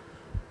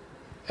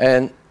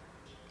 And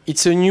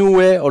it's a new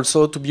way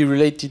also to be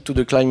related to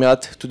the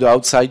climate, to the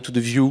outside, to the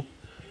view.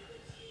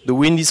 The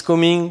wind is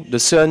coming, the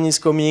sun is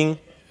coming.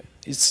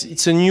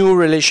 It's a new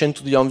relation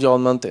to the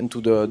environment and to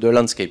the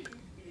landscape.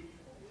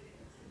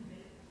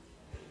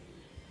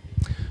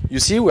 You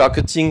see, we are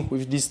cutting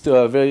with this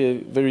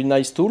very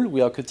nice tool.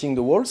 We are cutting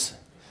the walls.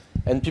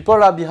 And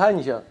people are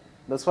behind here.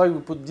 That's why we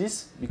put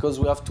this, because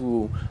we have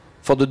to,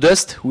 for the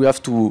dust, we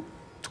have to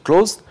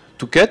close,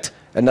 to cut.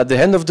 And at the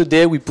end of the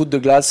day, we put the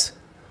glass.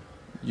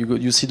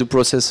 You see the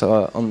process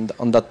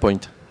on that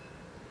point.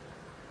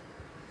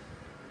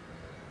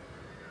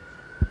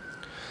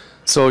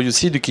 So you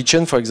see the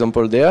kitchen, for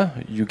example, there.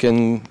 You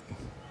can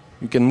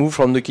move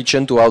from the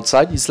kitchen to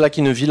outside. It's like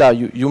in a villa.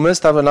 You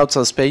must have an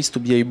outside space to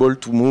be able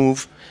to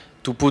move,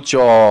 to put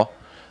your,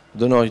 I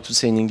don't know how to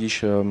say in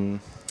English,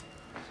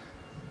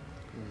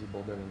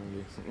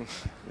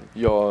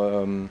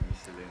 your,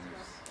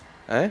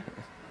 eh?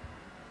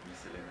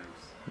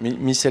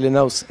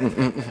 Miscellaneous.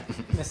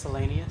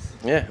 Miscellaneous?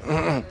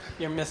 Yeah.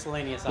 Your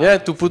miscellaneous. Yeah,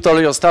 to put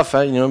all your stuff,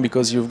 you know,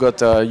 because you've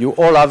got, you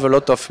all have a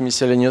lot of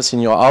miscellaneous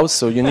in your house,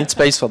 so you need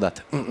space for that.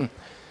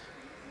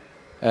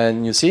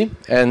 And you see?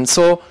 And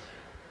so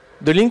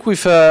the link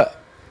with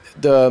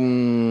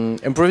the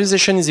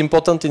improvisation is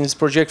important in this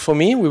project for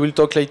me. We will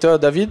talk later,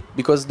 David,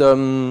 because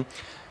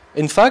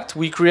in fact,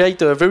 we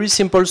create a very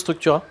simple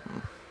structure,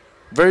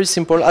 very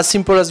simple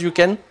as you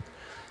can,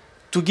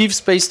 to give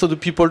space to the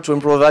people to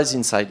improvise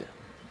inside,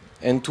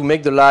 and to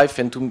make the life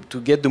and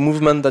to get the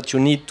movement that you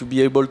need to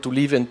be able to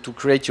live and to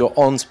create your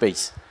own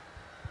space.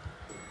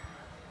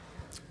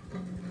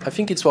 I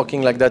think it's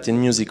working like that in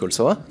music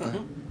also, huh?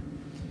 Mm-hmm.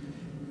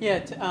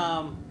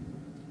 Yeah,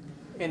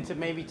 and to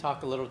maybe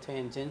talk a little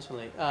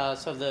tangentially.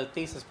 So the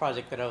thesis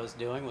project that I was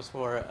doing was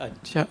for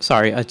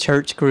a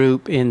church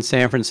group in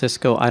San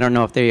Francisco. I don't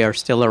know if they are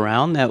still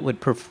around, that would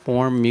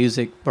perform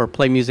music or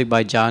play music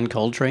by John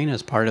Coltrane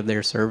as part of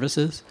their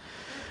services.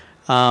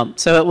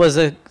 So it was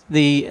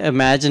the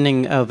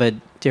imagining of a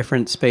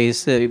different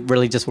space that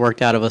really just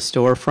worked out of a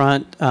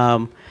storefront,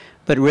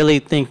 but really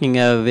thinking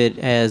of it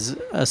as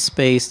a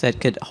space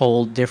that could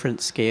hold different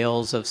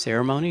scales of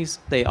ceremonies.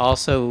 They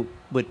also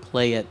would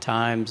play at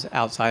times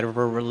outside of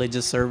a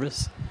religious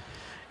service.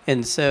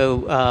 And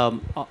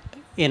so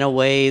in a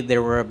way,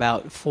 there were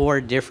about 4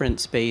 different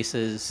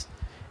spaces,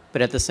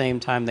 but at the same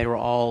time, they were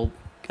all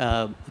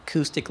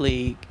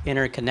acoustically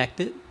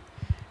interconnected.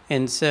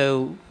 And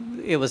so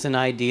it was an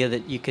idea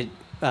that you could,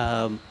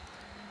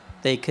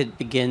 they could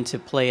begin to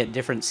play at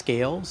different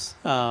scales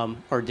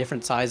or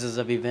different sizes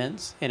of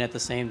events, and at the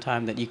same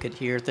time that you could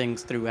hear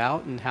things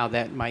throughout and how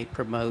that might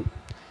promote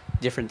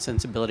different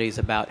sensibilities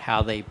about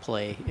how they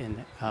play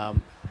and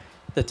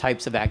the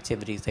types of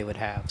activities they would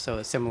have. So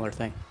a similar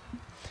thing.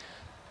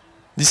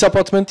 This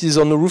apartment is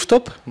on the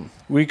rooftop.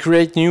 We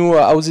create new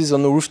houses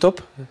on the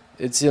rooftop.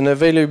 It's an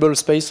available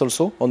space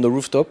also on the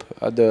rooftop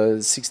at the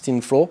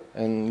 16th floor.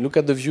 And look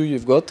at the view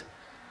you've got.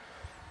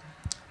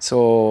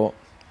 So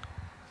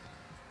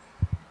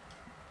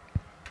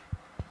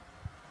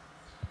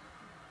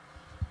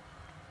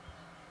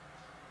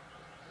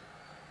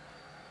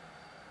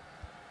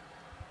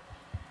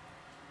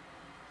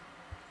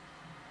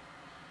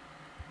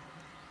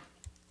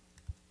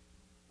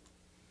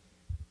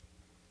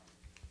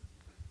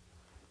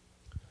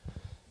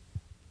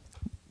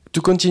to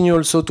continue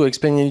also to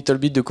explain a little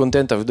bit the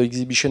content of the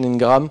exhibition in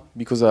Graham,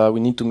 because we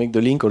need to make the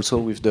link also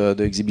with the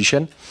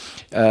exhibition.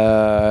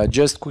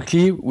 Just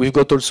quickly, we've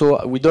got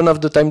also, we don't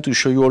have the time to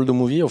show you all the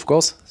movie, of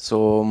course,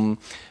 so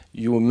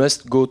you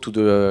must go to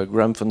the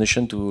Graham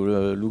Foundation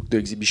to look the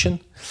exhibition.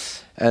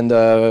 And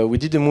we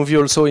did a movie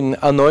also in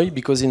Hanoi,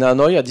 because in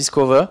Hanoi I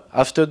discovered,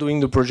 after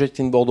doing the project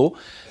in Bordeaux,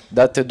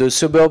 that the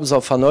suburbs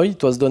of Hanoi,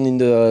 it was done in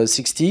the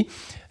 60s,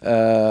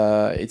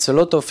 it's a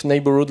lot of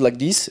neighborhood like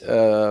this,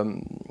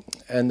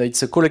 and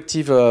it's a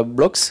collective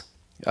blocks,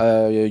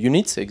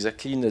 units,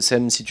 exactly in the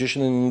same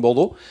situation in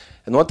Bordeaux.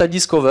 And what I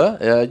discovered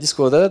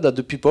that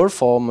the people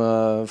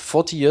from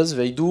 40 years,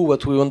 they do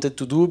what we wanted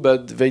to do,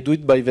 but they do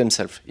it by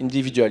themselves,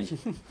 individually.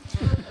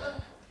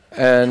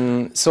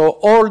 And so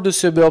all the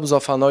suburbs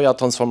of Hanoi are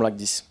transformed like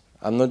this.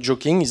 I'm not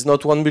joking, it's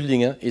not one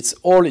building, it's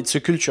a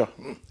culture.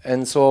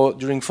 And so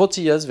during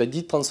 40 years, they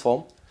did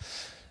transform.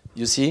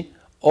 You see,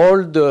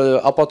 all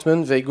the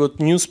apartments, they got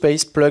new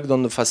space plugged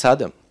on the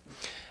facade.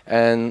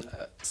 And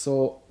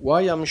so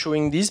why I'm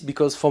showing this?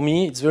 Because for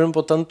me, it's very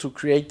important to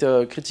create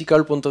a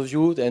critical point of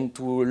view and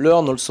to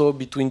learn also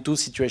between 2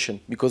 situations.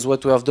 Because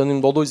what we have done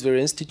in Bordeaux is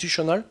very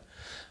institutional.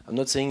 I'm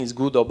not saying it's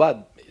good or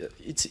bad.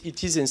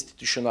 It is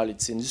institutional,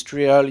 it's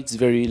industrial, it's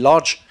very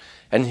large.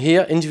 And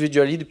here,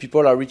 individually, the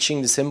people are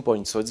reaching the same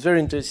point. So it's very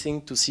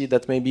interesting to see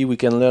that maybe we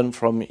can learn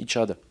from each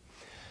other.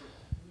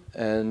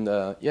 And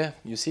yeah,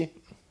 you see?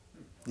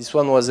 This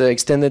one was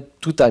extended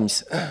 2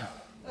 times.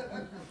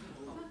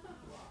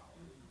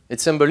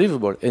 It's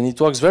unbelievable, and it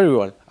works very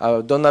well.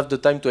 I don't have the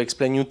time to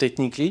explain you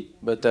technically,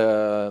 but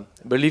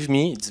believe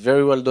me, it's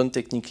very well done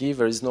technically.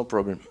 There is no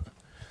problem.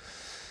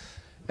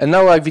 And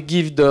now I will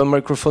give the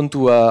microphone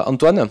to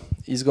Antoine.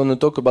 He's going to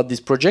talk about this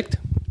project.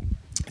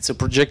 It's a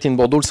project in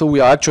Bordeaux, so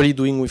we are actually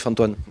doing with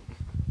Antoine.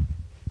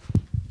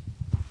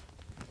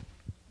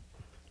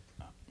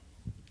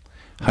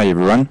 Hi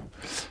everyone.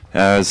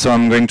 So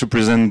I'm going to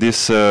present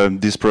this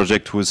this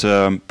project, was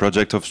a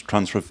project of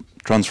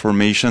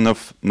transformation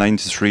of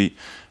 93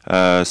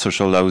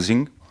 social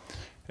housing,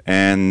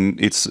 and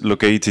it's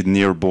located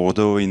near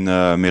Bordeaux in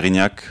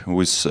Mérignac,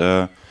 which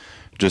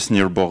just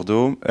near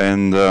Bordeaux.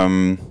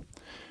 And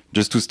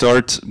just to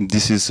start,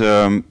 this is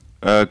a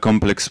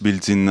complex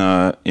built in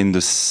the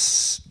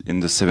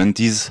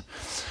 70s,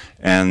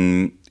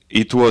 and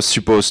it was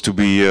supposed to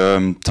be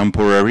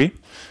temporary,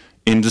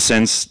 in the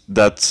sense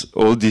that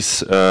all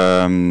this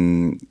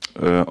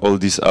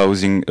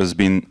housing has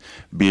been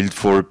built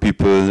for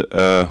people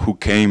who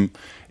came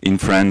in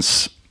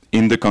France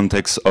in the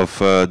context of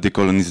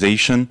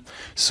decolonization.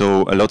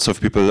 So lots of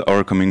people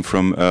are coming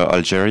from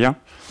Algeria,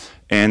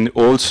 and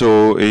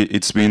also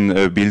it's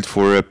been built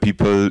for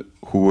people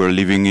who were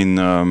living in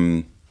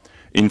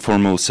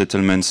informal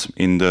settlements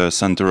in the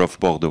center of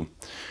Bordeaux.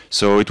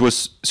 So it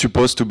was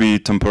supposed to be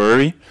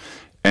temporary,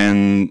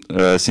 and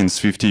since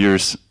 50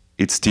 years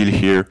it's still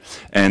here,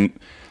 and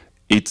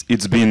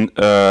it's been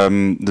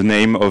the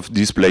name of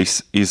this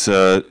place is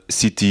a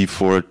city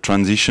for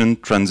transitional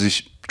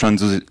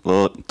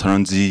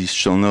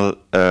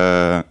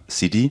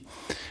city,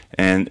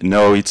 and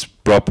now it's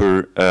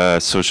proper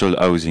social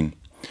housing.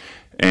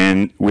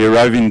 And we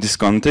arrive in this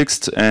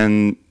context,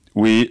 and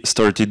we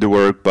started the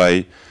work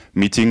by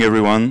meeting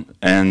everyone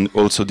and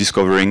also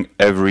discovering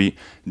every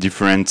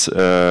different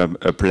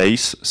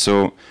place.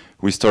 So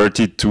we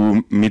started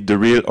to meet the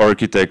real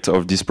architect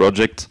of this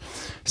project.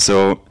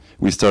 So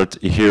we start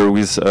here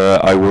with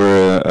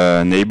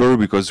our neighbor,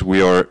 because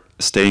we are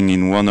staying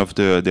in one of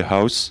the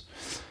house.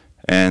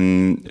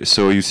 And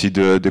so you see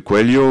the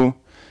Coelho,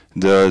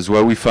 the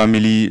Zouaoui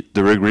family,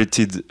 the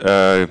regretted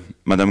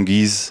Madame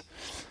Guise,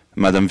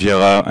 Madame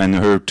Vieira and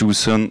her two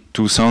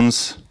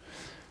sons,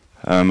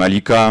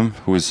 Malika,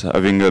 who is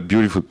having a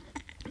beautiful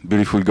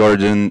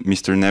garden,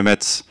 Mr.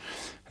 Nemetz,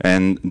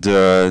 and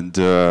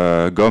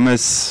the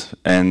Gomez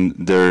and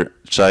their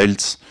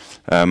child,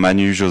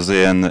 Manu,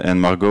 José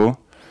and Margot,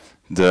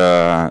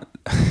 the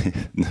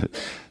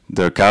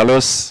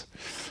Carlos.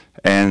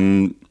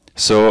 And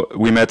so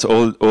we met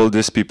all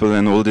these people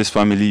and all this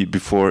family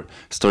before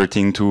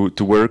starting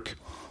to work.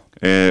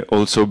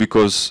 Also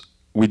because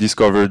we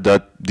discovered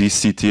that this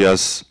city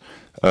has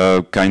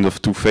kind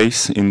of two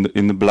faces.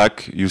 In the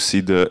black you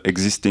see the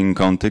existing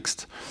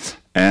context,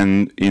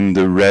 and in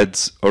the red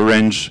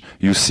orange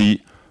you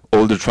see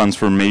all the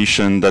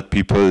transformation that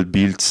people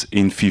built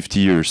in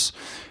 50 years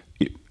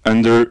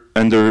under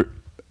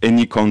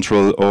any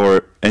control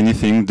or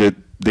anything, that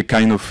they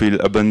kind of feel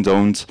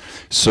abandoned,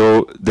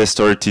 so they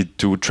started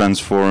to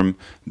transform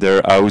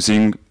their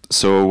housing.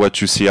 So what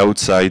you see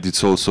outside,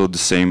 it's also the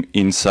same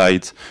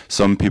inside.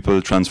 Some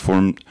people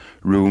transformed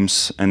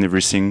rooms and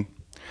everything,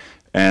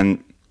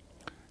 and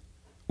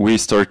we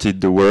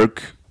started the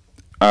work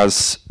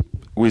as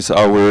with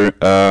our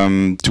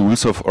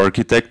tools of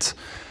architect,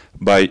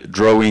 by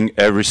drawing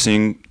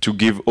everything to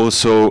give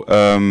also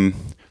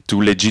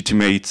to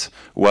legitimate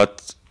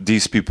what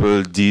these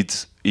people did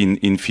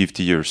in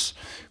 50 years.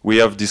 We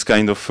have this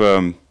kind of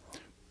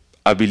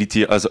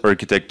ability as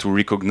architect to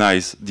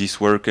recognize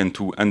this work and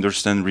to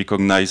understand,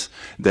 recognize,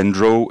 then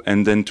draw,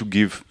 and then to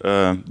give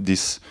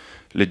this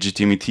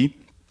legitimacy.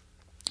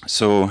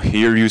 So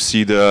here you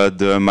see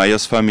the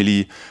Mayas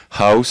family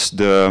house.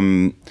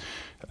 The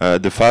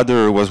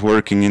father was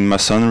working in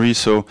masonry,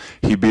 so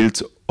he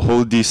built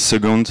all this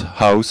second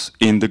house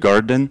in the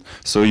garden.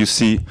 So you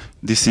see,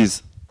 this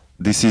is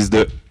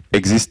the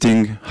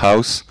existing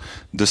house,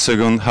 the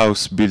second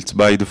house built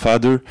by the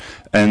father,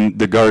 and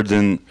the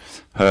garden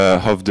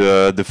of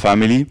the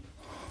family.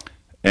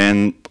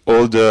 And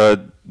all the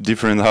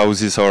different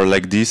houses are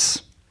like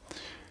this.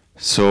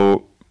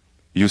 So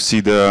you see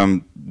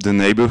the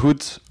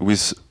neighborhood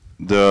with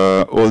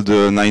all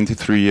the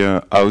 93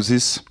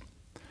 houses,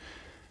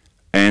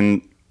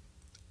 and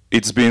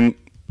it's been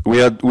we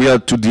had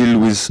to deal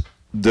with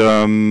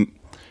the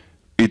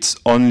it's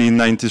only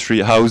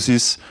 93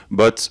 houses,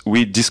 but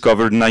we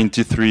discovered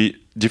 93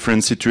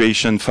 different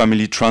situations,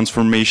 family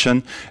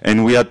transformation,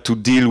 and we had to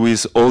deal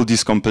with all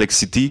this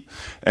complexity,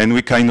 and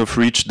we kind of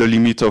reached the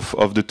limit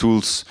of the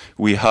tools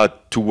we had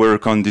to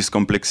work on this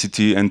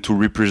complexity and to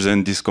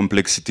represent this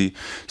complexity.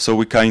 So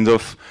we kind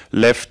of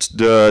left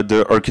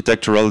the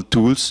architectural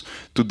tools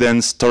to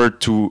then start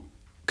to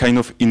kind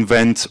of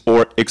invent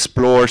or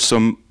explore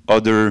some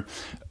other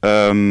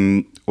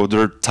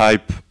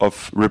type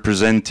of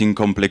representing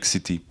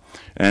complexity.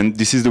 And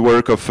this is the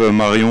work of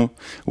Marion,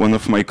 one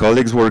of my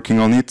colleagues working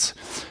on it.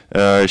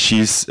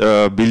 She's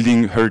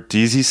building her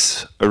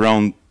thesis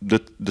around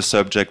the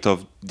subject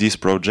of this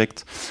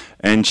project,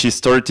 and she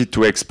started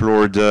to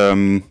explore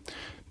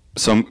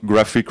some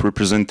graphic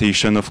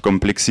representation of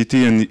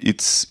complexity, and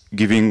it's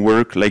giving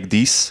work like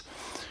this,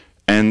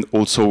 and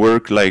also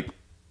work like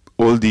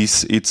all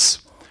this. It's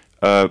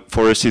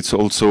for us, it's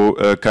also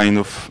a kind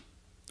of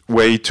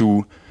way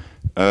to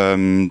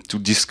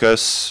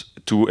discuss,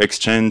 to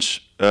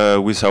exchange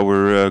with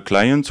our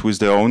clients, with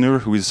the owner,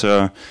 who is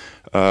a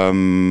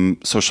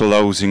social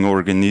housing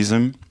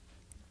organism,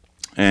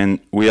 and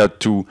we had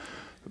to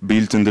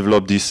build and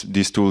develop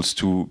these tools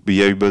to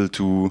be able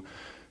to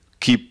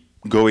keep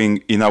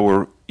going in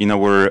our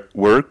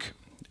work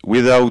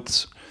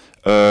without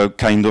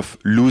kind of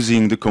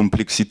losing the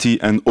complexity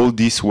and all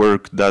this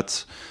work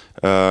that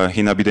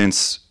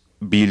inhabitants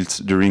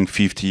built during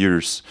 50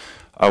 years.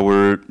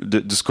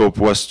 The scope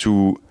was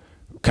to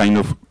kind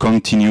of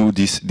continue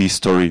this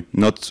story,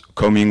 not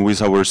coming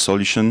with our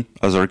solution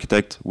as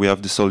architect. We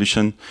have the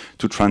solution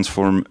to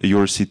transform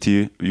your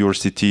city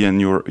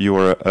and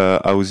your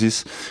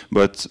houses,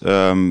 but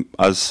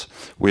as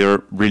we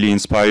are really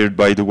inspired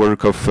by the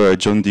work of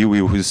John Dewey,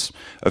 who is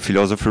a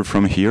philosopher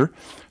from here,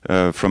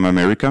 from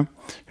America,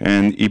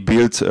 and he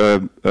built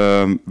a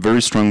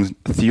very strong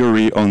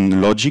theory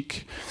on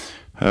logic.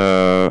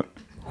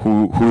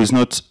 Who is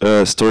not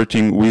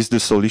starting with the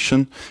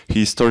solution,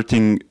 he's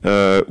starting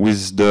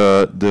with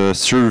the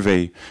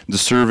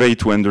survey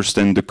to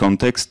understand the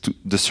context,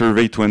 the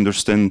survey to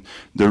understand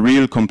the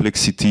real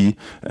complexity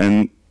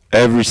and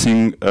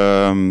everything,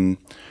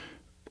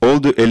 all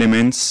the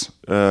elements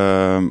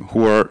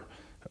who are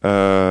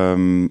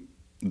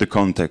the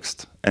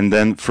context. And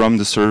then from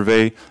the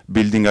survey,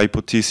 building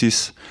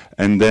hypothesis,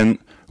 and then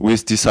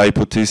with this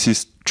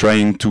hypothesis,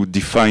 trying to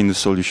define the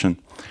solution.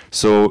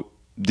 So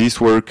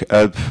this work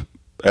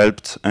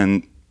helped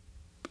and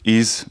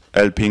is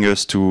helping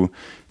us to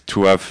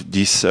have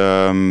this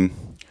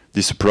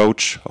this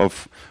approach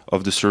of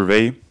the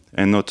survey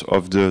and not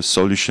of the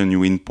solution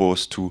you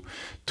impose to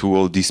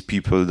all these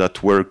people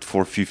that worked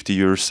for 50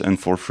 years and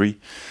for free.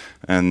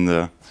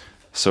 And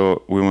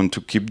so we want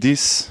to keep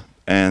this.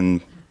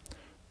 And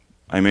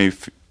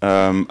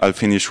I'll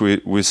finish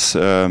with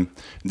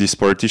this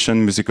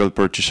partition, musical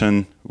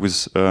partition,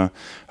 with a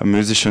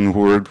musician who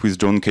worked with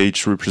John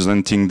Cage,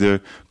 representing the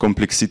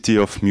complexity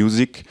of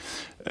music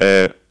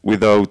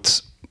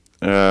without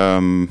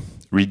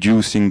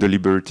reducing the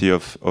liberty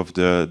of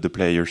the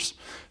players.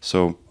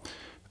 So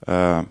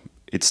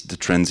it's the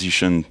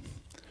transition.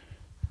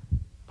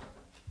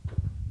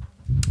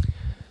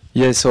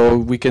 Yeah, so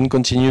we can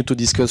continue to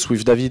discuss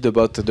with David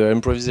about the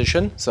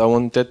improvisation. So I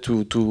wanted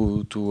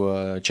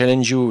to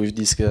challenge you with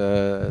this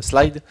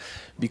slide,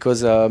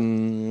 because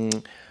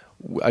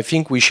I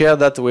think we share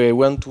that we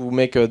want to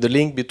make the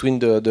link between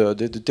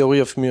the theory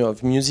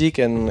of music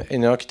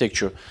and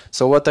architecture.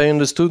 So what I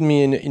understood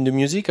in the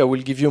music, I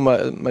will give you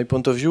my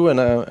point of view, and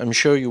I'm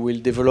sure you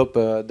will develop,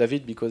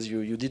 David, because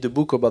you did a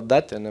book about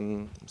that, and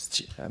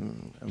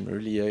I'm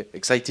really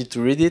excited to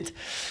read it.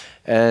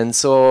 And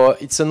so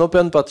it's an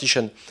open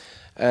partition.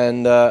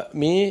 And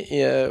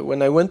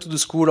when I went to the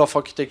School of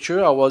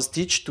Architecture, I was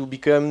taught to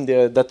become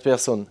that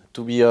person,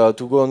 to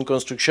go on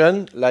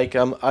construction, like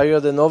I'm higher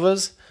than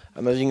others,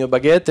 I'm having a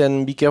baguette,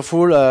 and be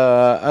careful,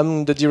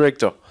 I'm the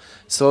director.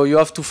 So you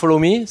have to follow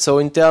me. So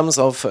in terms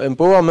of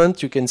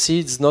empowerment, you can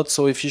see it's not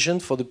so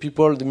efficient for the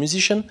people, the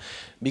musician,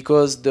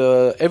 because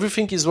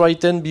everything is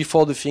written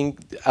before the thing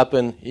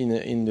happen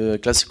in the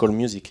classical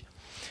music.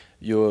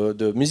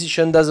 The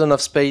musician doesn't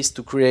have space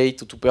to create,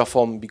 to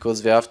perform,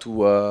 because they have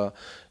to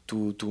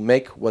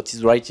make what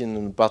is right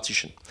in the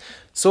partition.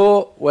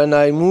 So when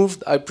I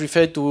moved, I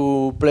preferred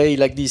to play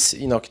like this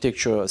in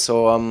architecture.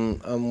 So I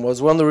was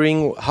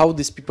wondering how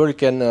these people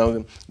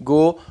can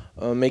go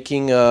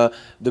making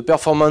the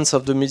performance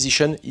of the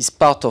musician is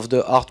part of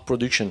the art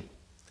production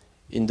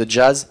in the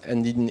jazz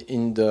and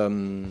in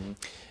the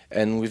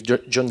and with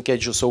John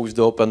Cage also with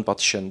the open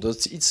partition.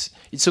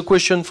 It's a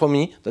question for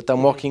me that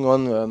I'm working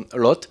on a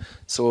lot.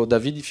 So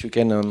David, if you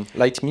can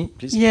light me,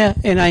 please. Yeah,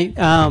 and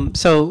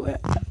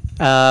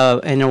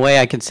in a way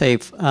I could say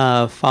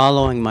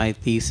following my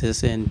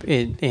thesis, and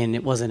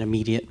it wasn't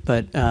immediate,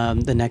 but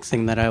the next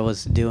thing that I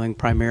was doing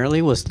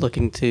primarily was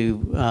looking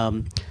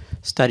to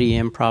study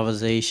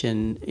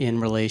improvisation in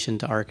relation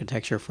to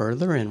architecture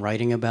further and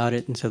writing about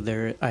it. And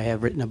so I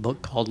have written a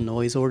book called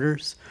Noise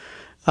Orders.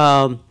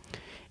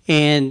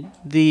 And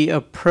the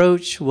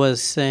approach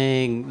was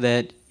saying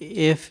that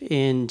if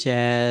in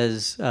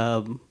jazz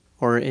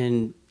or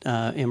in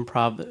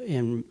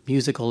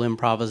musical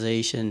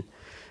improvisation,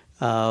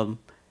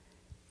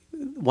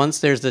 once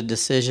there's a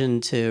decision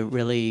to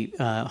really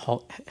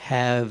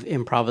have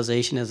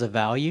improvisation as a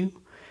value,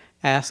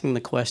 asking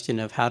the question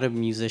of how do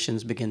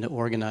musicians begin to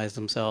organize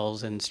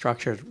themselves and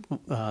structure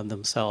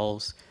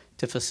themselves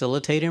to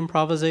facilitate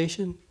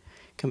improvisation,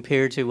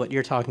 compared to what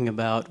you're talking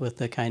about with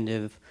the kind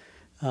of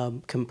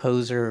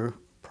composer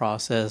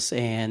process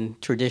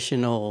and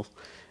traditional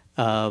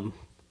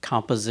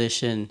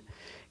composition,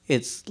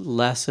 it's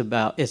less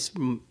about, it's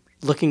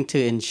looking to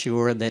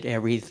ensure that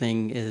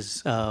everything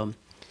is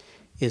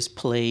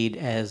played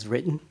as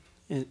written,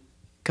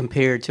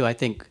 compared to, I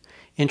think,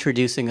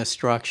 introducing a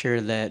structure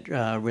that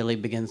really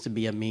begins to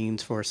be a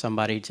means for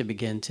somebody to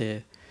begin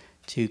to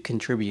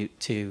contribute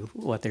to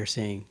what they're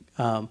seeing.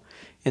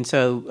 And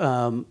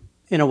so,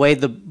 in a way,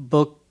 the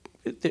book,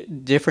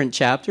 different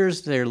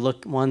chapters,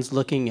 one's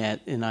looking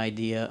at an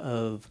idea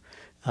of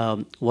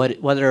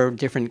what are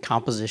different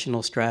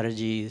compositional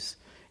strategies,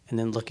 and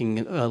then looking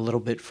a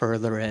little bit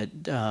further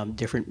at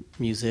different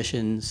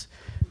musicians.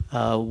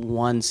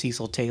 One,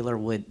 Cecil Taylor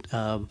would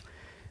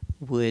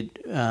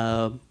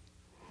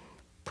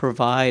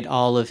provide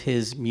all of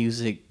his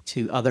music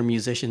to other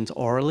musicians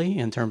orally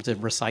in terms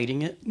of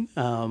reciting it,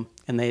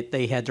 and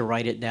they had to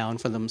write it down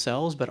for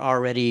themselves, but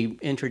already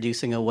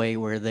introducing a way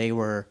where they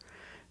were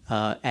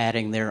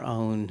adding their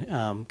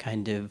own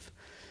kind of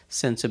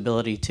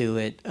sensibility to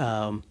it.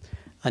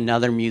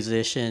 Another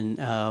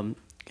musician,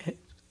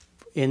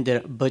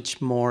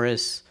 Butch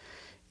Morris,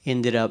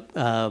 ended up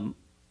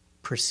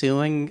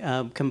pursuing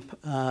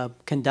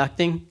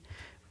conducting,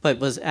 but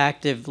was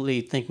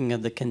actively thinking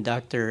of the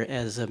conductor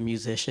as a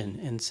musician,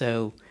 and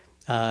so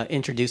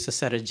introduced a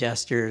set of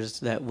gestures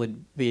that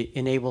would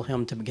enable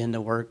him to begin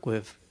to work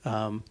with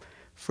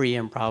free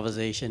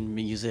improvisation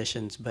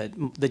musicians. But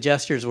the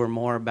gestures were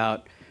more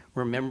about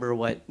remember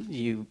what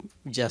you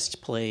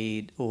just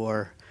played,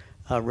 or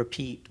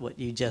repeat what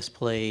you just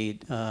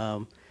played,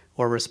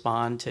 or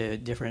respond to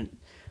different.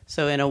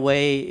 So in a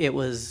way, it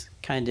was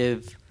kind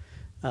of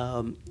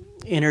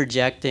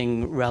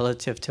interjecting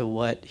relative to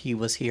what he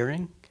was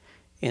hearing,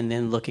 and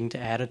then looking to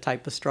add a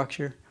type of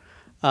structure.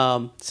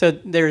 So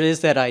there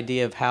is that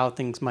idea of how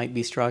things might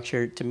be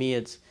structured. To me,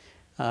 it's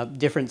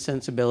different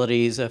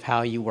sensibilities of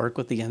how you work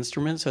with the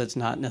instrument. So it's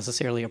not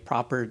necessarily a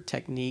proper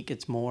technique.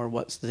 It's more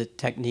what's the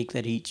technique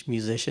that each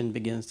musician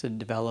begins to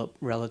develop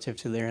relative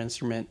to their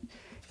instrument,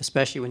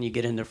 especially when you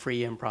get into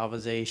free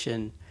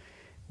improvisation,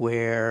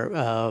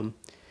 where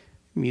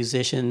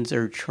musicians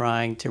are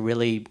trying to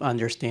really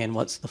understand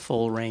what's the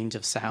full range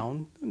of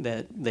sound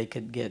that they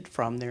could get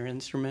from their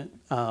instrument.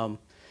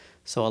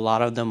 So a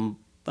lot of them,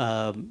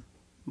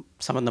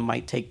 some of them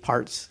might take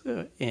parts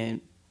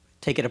and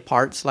take it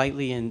apart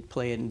slightly and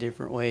play it in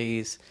different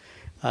ways,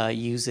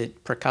 use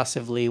it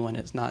percussively when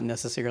it's not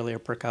necessarily a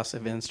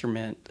percussive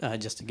instrument,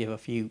 just to give a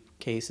few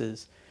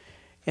cases.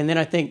 And then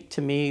I think,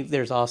 to me,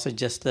 there's also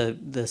just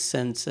the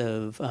sense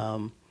of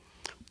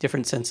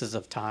different senses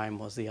of time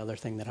was the other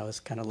thing that I was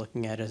kind of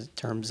looking at in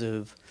terms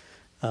of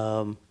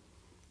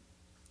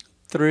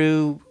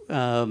through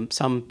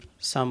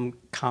some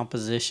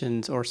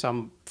compositions or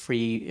some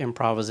free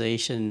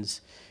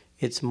improvisations,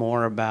 it's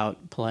more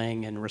about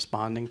playing and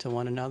responding to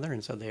one another,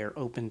 and so they are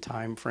open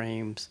time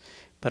frames,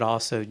 but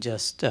also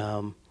just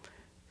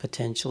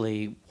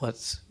potentially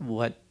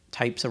what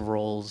types of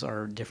roles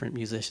are different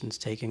musicians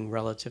taking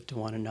relative to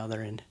one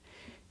another,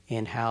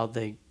 and how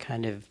they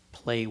kind of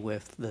play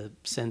with the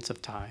sense of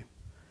time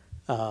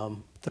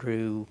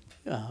through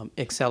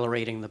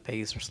accelerating the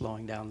pace or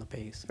slowing down the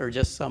pace, or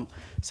just some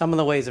of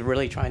the ways of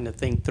really trying to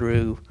think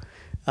through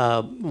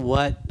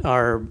what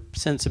are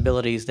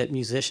sensibilities that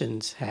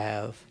musicians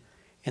have,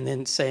 and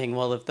then saying,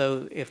 well,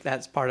 if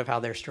that's part of how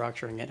they're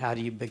structuring it, how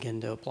do you begin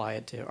to apply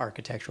it to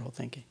architectural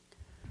thinking?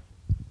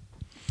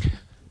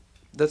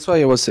 That's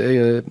why I was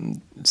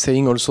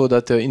saying also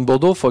that in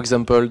Bordeaux, for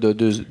example,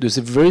 there's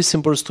a very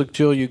simple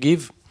structure you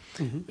give,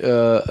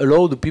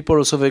 allow the people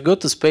also, they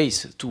got a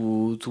space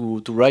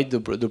to write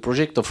the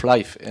project of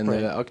life, and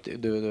right.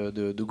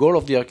 The goal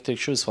of the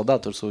architecture is for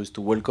that also, is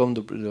to welcome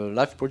the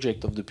life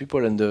project of the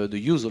people and the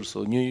use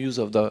also, new use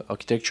of the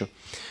architecture.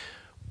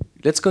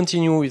 Let's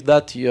continue with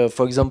that.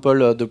 For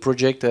example, the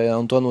project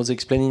Antoine was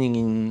explaining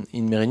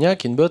in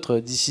Mérignac, in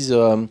Butre, this is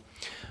a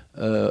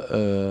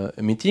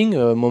meeting,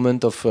 a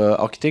moment of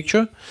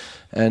architecture,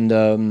 and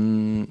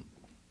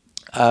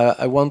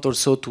I want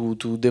also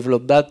to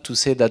develop that, to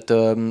say that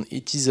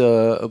it is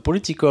a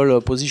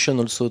political position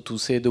also, to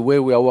say the way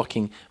we are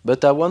working.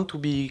 But I want to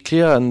be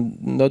clear and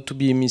not to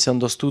be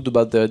misunderstood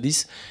about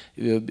this,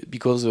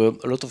 because a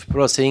lot of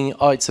people are saying,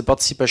 oh, it's a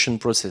participation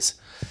process.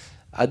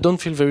 I don't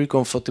feel very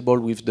comfortable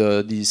with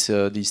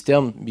this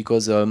term,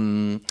 because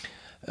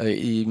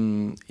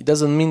it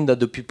doesn't mean that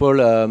the people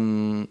are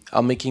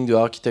making the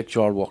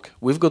architectural work.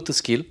 We've got the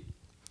skill,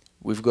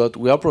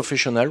 we are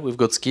professional, we've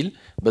got skill,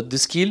 but the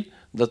skill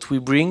that we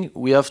bring,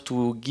 we have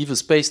to give a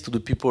space to the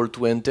people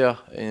to enter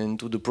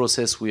into the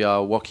process we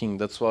are working.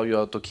 That's why you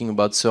are talking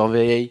about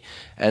survey,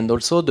 and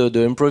also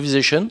the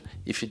improvisation.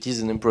 If it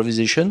is an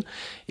improvisation,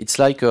 it's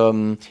like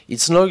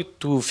it's not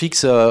to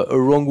fix a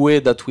wrong way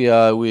that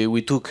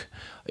we took.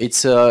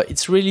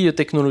 It's really a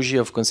technology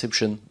of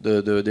conception,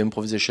 the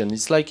improvisation.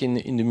 It's like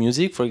in the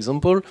music, for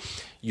example,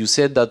 you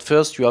said that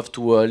first you have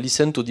to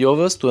listen to the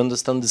others to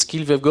understand the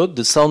skill they've got,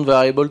 the sound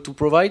they're able to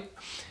provide.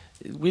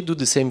 We do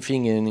the same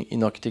thing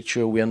in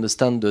architecture. We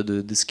understand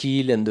the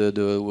skill and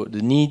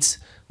the needs,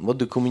 what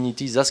the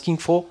community is asking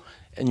for,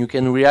 and you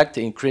can react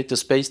and create a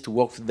space to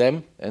work with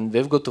them, and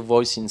they've got a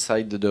voice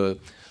inside the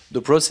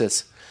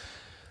process.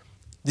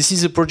 This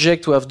is a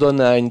project we have done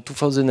in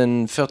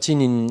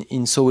 2013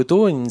 in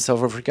Soweto, in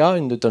South Africa,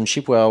 in the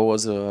township where I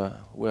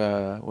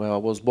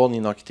was born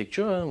in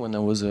architecture when I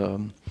was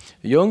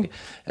young.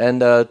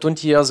 And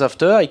 20 years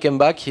after, I came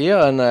back here,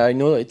 and I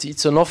know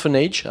it's an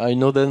orphanage. I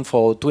know them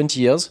for 20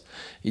 years.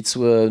 It's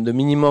the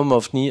minimum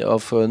of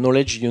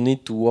knowledge you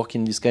need to work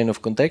in this kind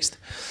of context.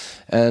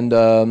 And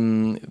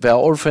they are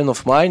all friends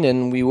of mine,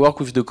 and we work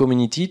with the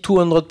community.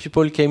 200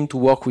 people came to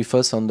work with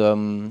us on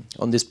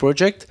this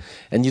project,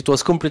 and it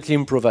was completely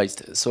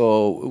improvised.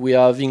 So we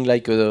are having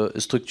like a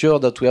structure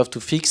that we have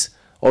to fix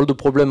all the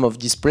problem of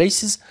these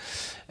places.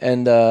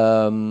 And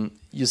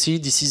you see,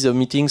 this is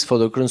meetings for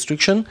the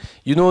construction.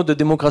 You know, the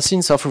democracy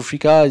in South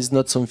Africa is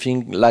not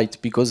something light,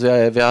 because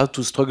they have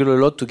to struggle a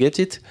lot to get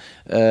it.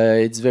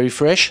 It's very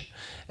fresh,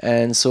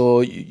 and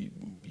so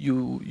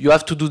you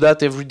have to do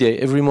that every day.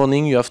 Every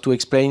morning you have to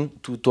explain,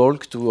 to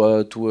talk,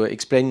 to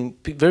explain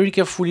very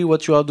carefully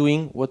what you are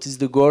doing, what is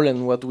the goal,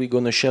 and what we're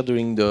going to share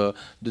during the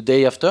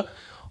day after.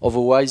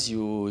 Otherwise,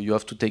 you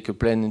have to take a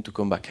plane and to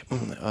come back.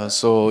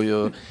 So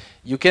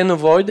you can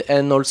avoid,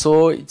 and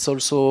also it's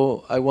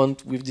also, I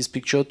want with this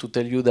picture to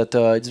tell you that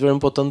it's very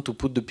important to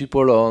put the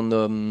people on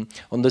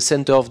the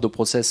center of the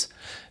process.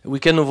 We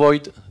can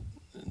avoid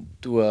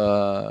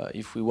to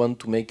if we want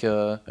to make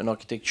an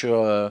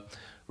architecture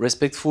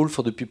respectful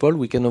for the people,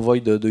 we can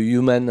avoid the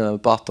human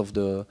part of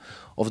the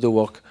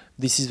work.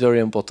 This is very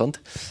important.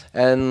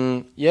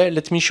 And yeah,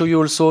 let me show you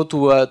also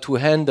to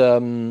hand.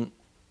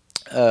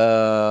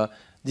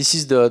 This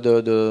is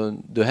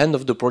the hand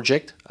of the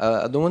project.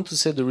 I don't want to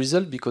say the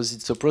result because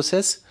it's a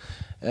process.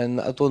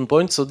 And at one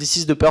point, so this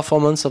is the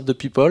performance of the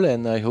people,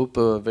 and I hope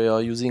they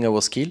are using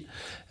our skill.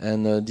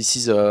 And this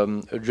is a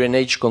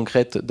drainage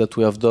concrete that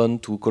we have done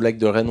to collect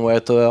the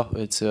rainwater.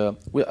 It's I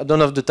don't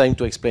have the time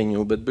to explain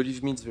you, but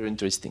believe me, it's very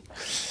interesting.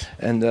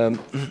 And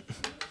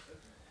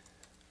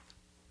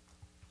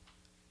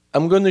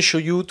I'm going to show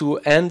you to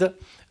end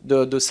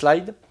the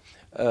slide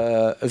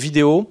a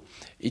video.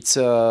 It's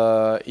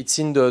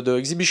in the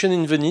exhibition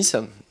in Venice,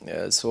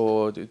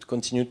 so to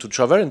continue to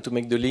travel and to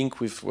make the link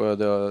with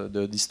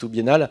these two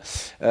biennale.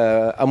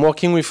 I'm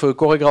working with a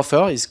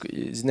choreographer.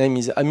 His name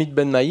is Hamid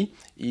Ben Mahi.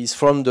 He's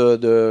from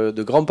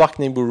the Grand Park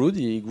neighborhood.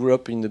 He grew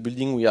up in the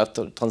building we have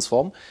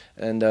transformed,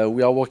 and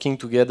we are working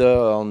together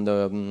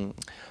on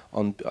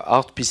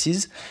art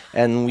pieces.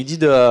 And we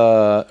did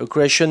a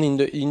creation in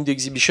the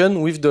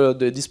exhibition with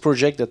this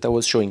project that I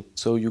was showing.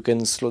 So you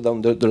can slow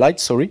down the light.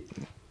 Sorry.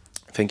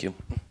 Thank you.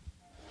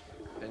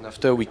 And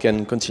after we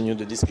can continue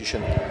the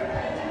discussion.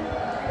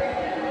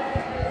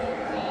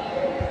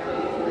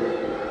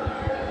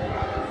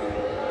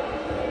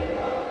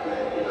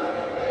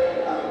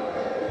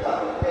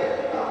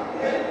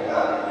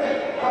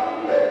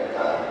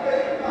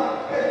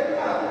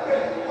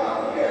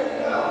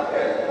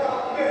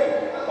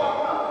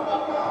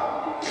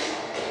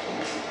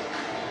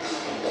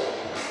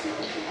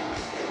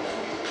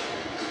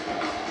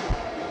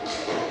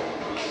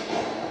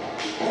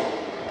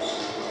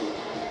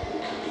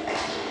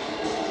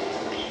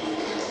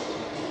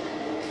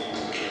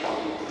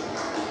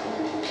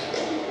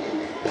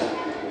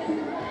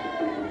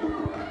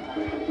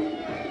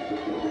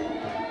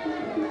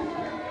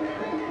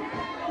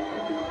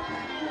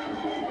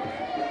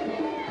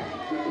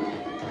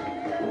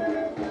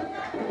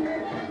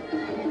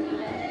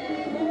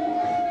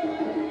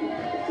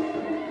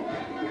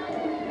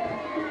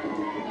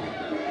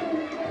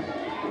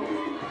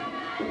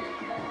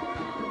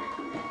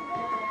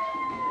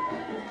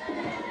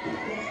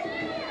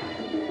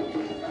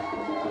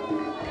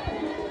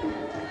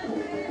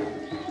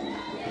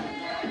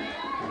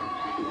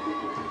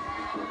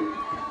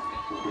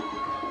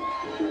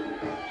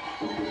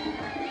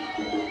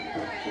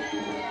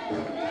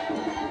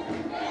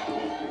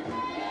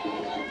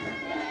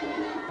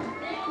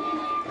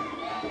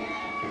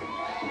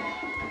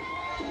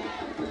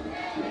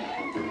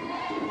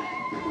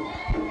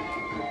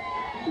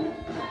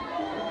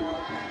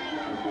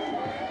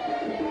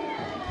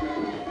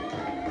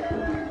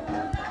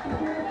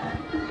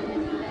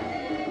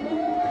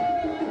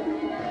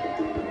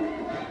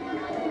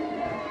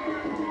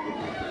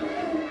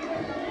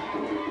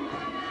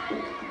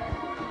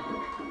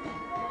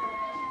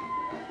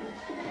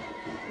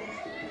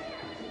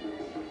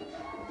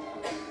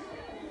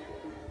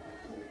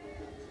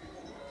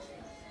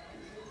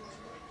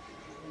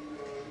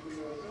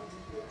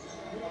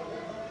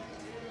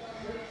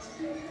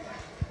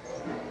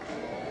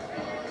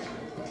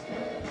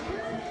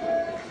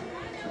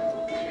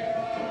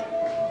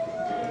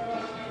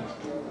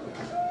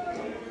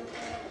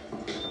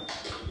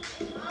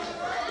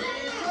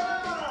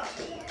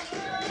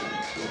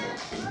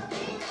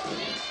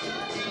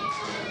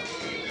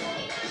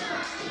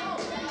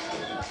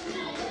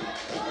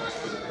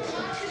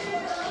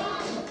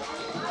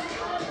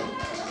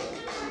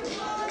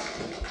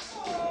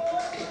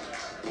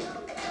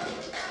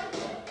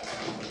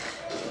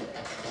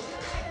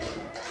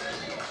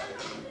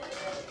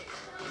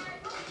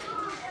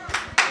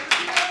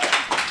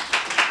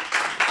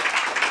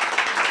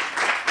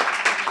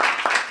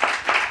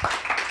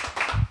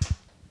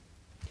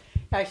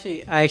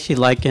 I actually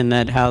liken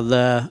that how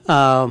the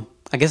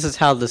I guess it's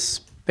how the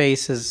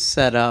space is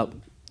set up,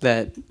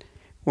 that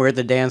where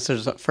the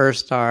dancers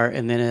first are,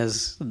 and then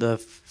as the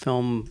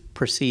film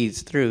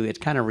proceeds through, it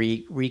kind of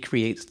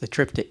recreates the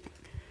triptych,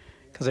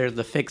 because there's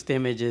the fixed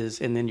images,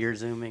 and then you're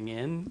zooming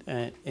in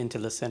into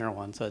the center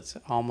one, so it's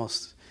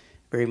almost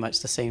very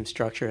much the same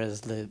structure as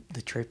the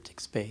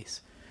triptych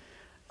space.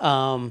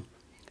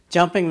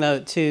 Jumping though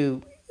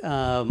to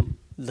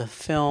the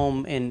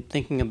film and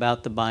thinking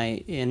about the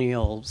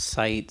biennial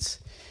sites,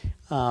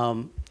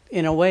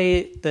 in a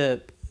way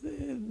the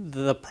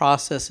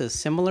process is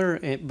similar,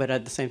 but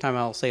at the same time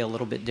I'll say a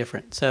little bit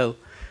different. So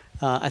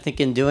I think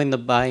in doing the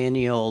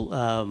biennial,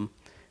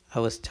 I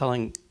was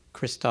telling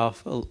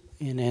Christophe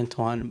and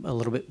Antoine a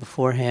little bit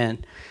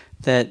beforehand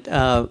that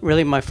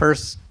really my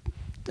first,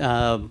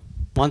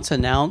 once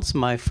announced,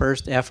 my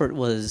first effort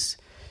was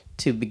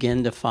to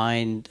begin to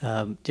find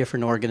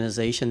different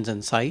organizations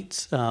and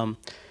sites.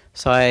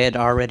 So I had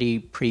already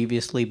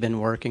previously been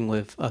working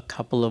with a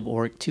couple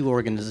of two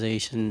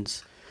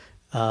organizations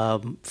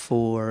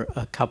for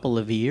a couple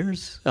of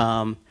years,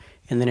 and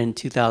then in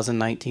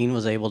 2019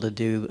 was able to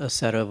do a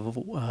set of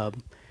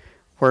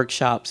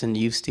workshops and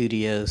youth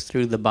studios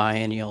through the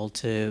biennial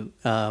to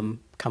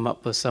come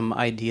up with some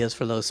ideas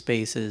for those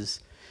spaces.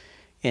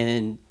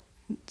 And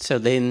so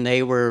then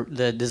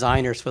the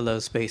designers for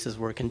those spaces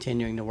were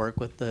continuing to work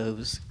with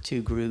those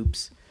two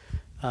groups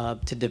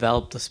to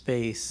develop the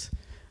space.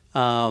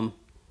 And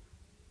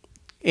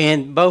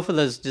both of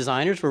those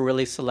designers were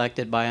really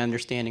selected by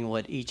understanding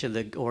what each of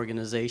the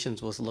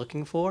organizations was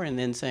looking for, and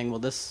then saying, well,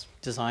 this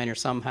designer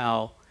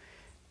somehow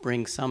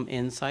brings some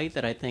insight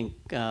that I think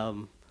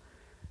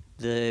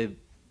the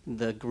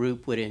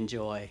group would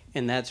enjoy.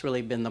 And that's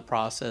really been the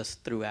process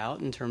throughout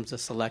in terms of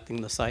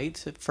selecting the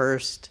sites. At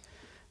first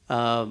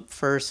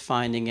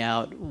finding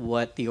out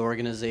what the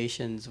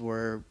organizations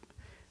were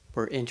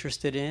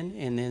interested in,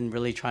 and then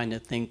really trying to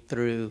think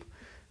through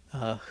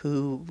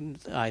who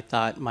I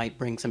thought might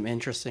bring some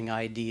interesting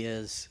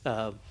ideas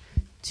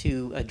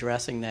to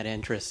addressing that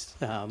interest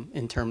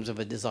in terms of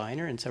a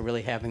designer, and so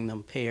really having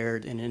them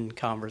paired and in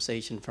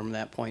conversation from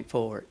that point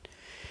forward.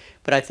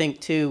 But I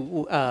think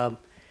too,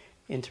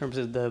 in terms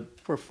of the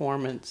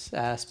performance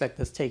aspect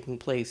that's taking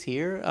place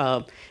here,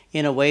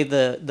 in a way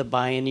the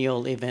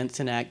biennial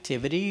events and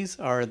activities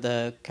are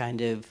the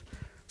kind of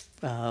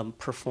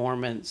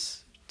performance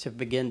to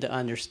begin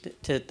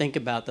to think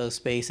about those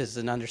spaces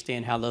and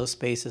understand how those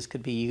spaces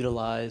could be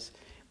utilized.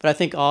 But I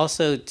think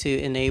also to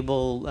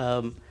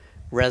enable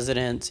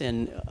residents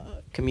and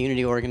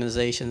community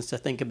organizations to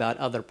think about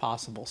other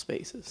possible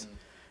spaces.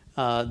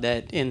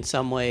 That in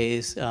some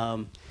ways,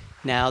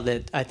 now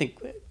that I think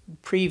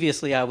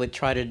previously I would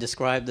try to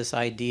describe this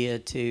idea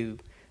to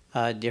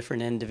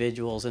different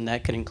individuals, and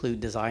that could include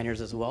designers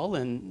as well,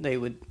 and they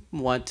would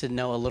want to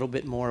know a little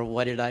bit more,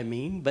 what did I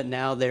mean? But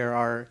now there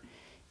are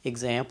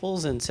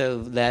examples, and so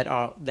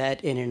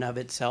that in and of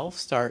itself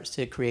starts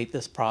to create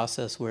this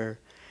process where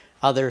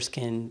others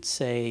can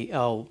say,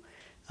 oh,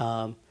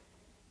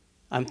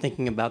 I'm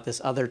thinking about this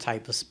other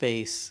type of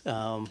space,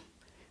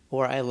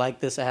 or I like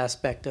this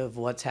aspect of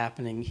what's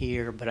happening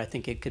here, but I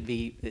think it could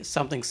be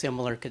something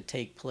similar could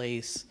take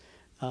place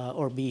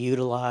or be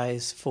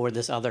utilized for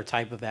this other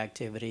type of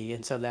activity.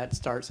 And so that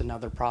starts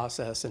another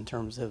process in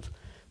terms of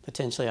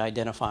potentially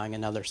identifying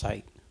another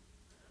site.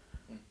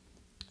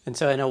 And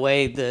so in a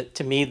way,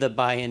 to me, the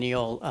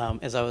biennial,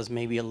 as I was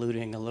maybe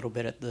alluding a little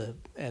bit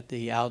at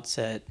the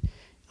outset,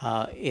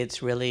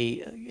 it's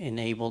really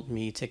enabled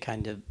me to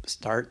kind of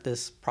start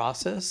this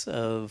process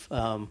of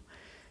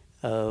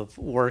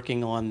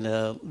working on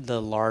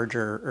the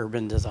larger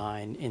urban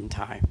design in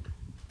time.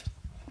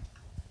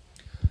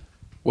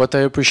 What I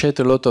appreciate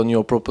a lot on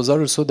your proposal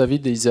also,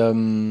 David, is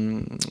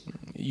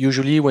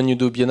usually when you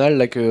do biennale,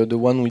 like the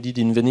one we did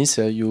in Venice,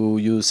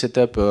 you set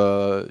up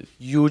a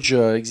huge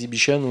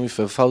exhibition with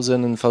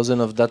 1,000 and 1,000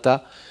 of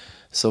data.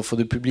 So for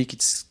the public,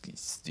 it's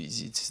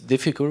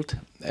difficult,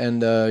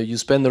 and you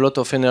spend a lot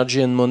of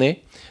energy and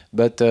money.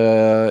 But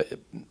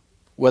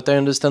what I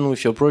understand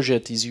with your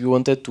project is you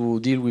wanted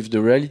to deal with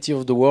the reality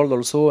of the world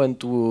also, and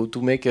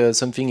to make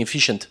something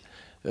efficient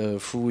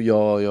through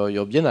your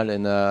biennale.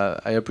 And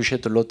I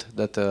appreciate a lot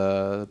that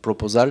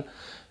proposal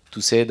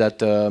to say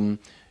that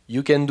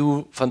you can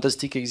do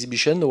fantastic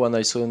exhibition. The one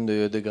I saw in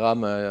the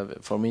gram,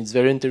 for me, it's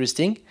very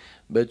interesting.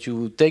 But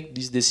you take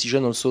this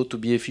decision also to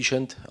be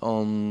efficient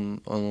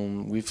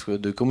with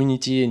the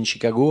community in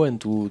Chicago, and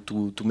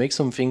to make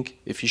something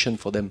efficient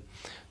for them.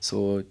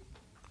 So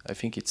I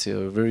think it's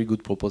a very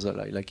good proposal.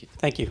 I like it.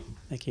 Thank you.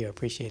 Thank you. I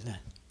appreciate that.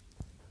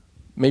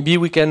 Maybe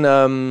we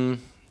can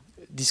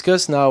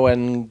discuss now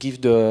and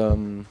give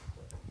the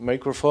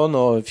microphone,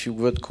 or if you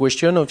got a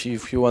question, or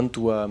if you want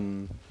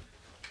to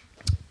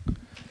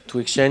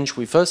exchange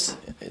with us,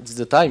 it's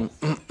the time.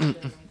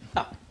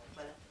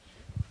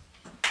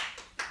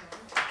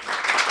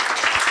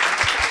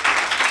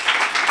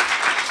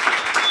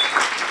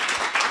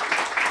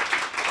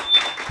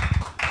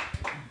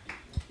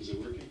 Is it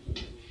working?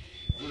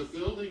 The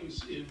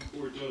buildings in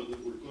Bordeaux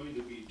that were going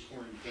to be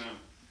torn down,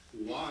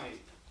 why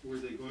were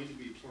they going to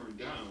be torn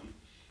down,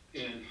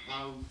 and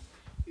how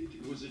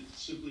was it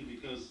simply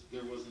because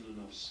there wasn't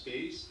enough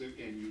space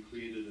and you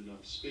created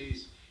enough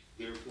space,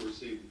 therefore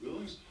saved the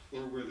buildings,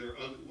 or were there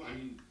other? I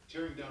mean,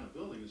 tearing down a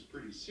building is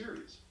pretty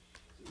serious.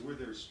 Were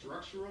there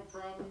structural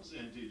problems,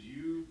 and did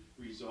you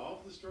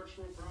resolve the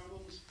structural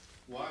problems?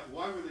 Why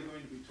were they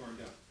going to be torn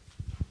down?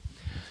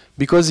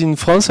 Because in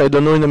France, I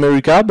don't know in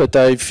America, but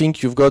I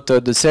think you've got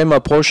the same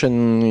approach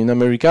in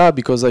America,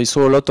 because I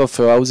saw a lot of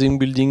housing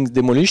buildings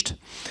demolished.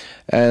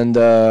 And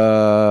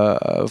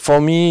for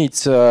me,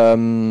 it's a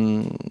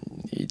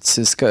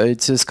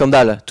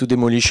scandal to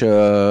demolish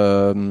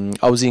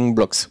housing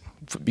blocks,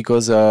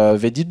 because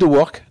they did the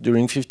work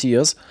during 50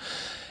 years.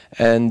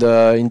 And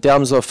in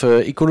terms of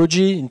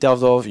ecology, in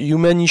terms of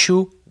human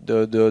issue,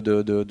 the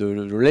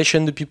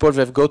relation the people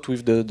have got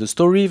with the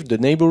story, the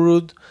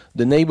neighborhood,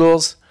 the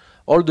neighbors,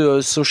 all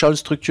the social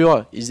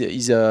structure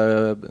is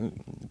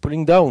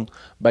pulling down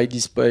by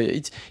this.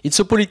 It's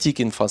a politic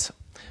in France.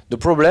 The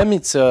problem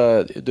it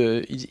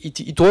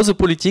was a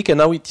politic, and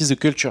now it is a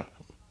culture.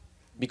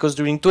 Because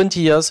during 20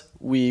 years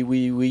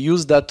we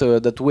used that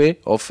way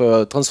of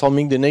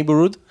transforming the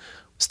neighborhood.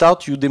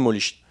 Start, you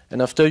demolish,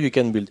 and after you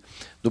can build.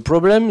 The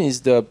problem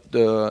is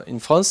in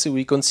France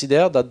we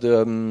consider that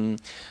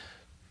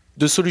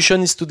the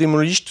solution is to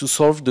demolish to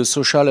solve the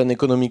social and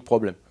economic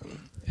problem.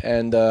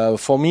 And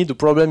for me, the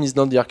problem is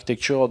not the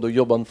architecture or the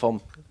urban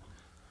form.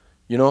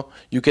 You know,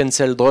 you can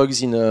sell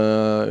drugs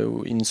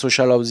in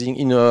social housing,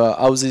 in a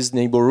houses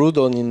neighborhood,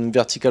 or in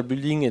vertical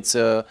building. It's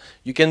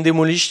you can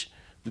demolish,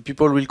 the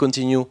people will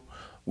continue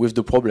with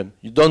the problem.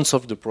 You don't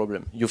solve the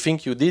problem. You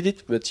think you did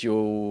it, but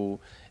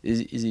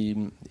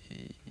it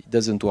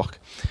doesn't work.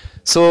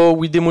 So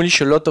we demolish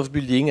a lot of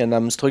building, and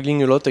I'm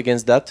struggling a lot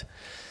against that.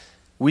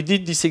 We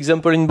did this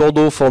example in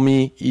Bordeaux. For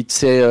me,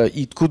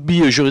 it could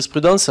be a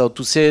jurisprudence, or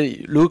to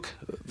say, look,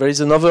 there is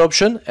another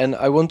option. And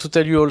I want to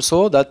tell you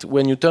also that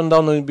when you turn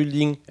down a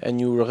building and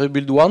you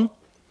rebuild one,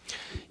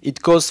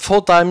 it costs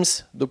 4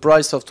 times the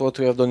price of what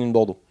we have done in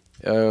Bordeaux.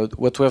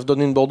 What we have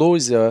done in Bordeaux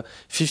is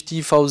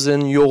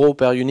 50,000 euro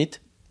per unit,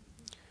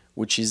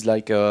 which is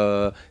like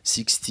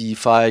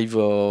 $65,000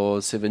 or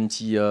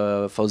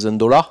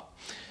 $70,000.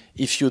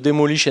 If you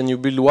demolish and you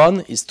build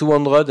one, it's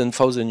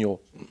 200,000 euros.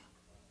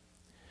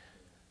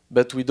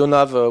 But we don't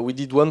have. We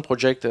did one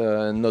project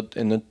and not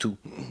two.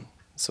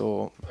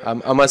 So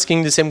I'm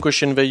asking the same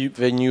question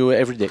than you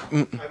every day.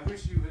 I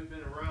wish you had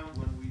been around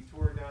when we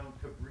tore down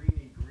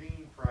Cabrini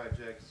Green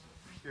projects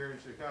here in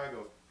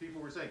Chicago.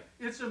 People were saying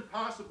it's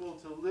impossible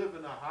to live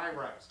in a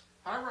high-rise.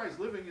 High-rise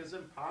living is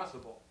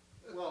impossible.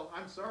 Well,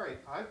 I'm sorry.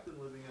 I've been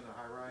living in a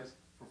high-rise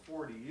for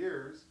 40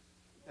 years,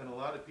 and a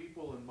lot of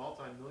people in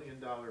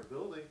multi-million-dollar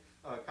building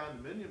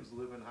condominiums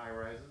live in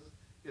high-rises.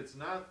 It's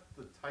not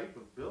the type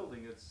of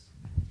building. It's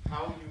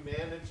how you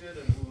manage it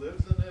and who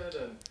lives in it,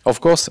 and of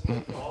course,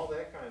 all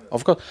that kind of.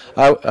 Of course,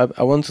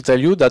 I want to tell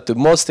you that the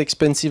most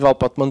expensive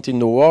apartment in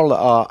the world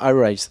are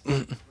high-rise.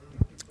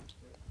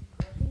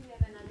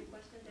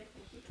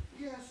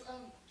 Yes,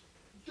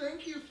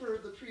 thank you for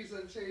the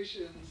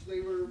presentations. They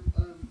were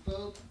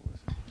both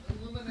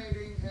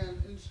illuminating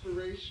and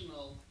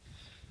inspirational,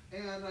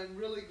 and I'm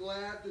really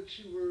glad that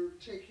you were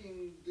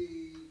taking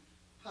the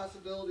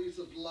possibilities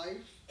of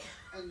life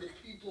and the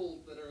people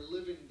that are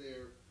living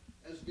there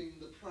as being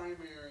the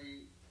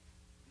primary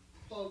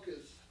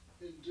focus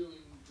in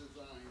doing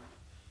design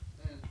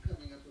and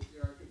coming up with the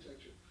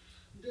architecture.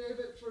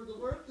 David, for the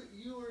work that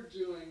you were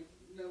doing,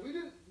 now we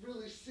didn't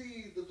really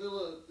see the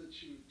villa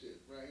that you did,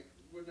 right?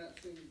 We're not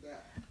seeing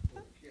that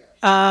work yet.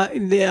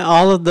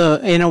 All of the,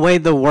 in a way,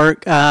 the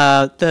work,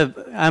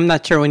 I'm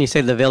not sure when you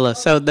say the villa.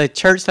 So the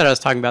church that I was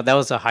talking about, that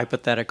was a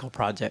hypothetical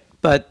project.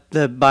 But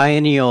the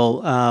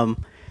biennial,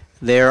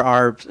 there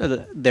are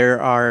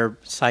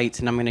sites,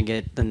 and I'm going to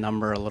get the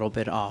number a little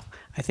bit off.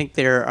 I think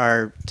there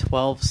are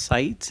 12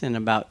 sites and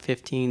about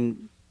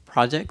 15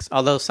 projects,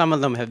 although some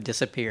of them have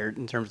disappeared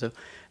in terms of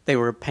they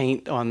were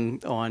paint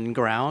on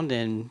ground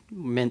and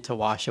meant to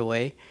wash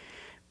away.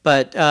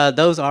 But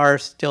those are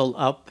still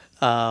up,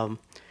 and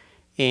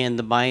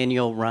the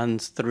biennial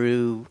runs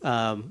through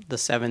the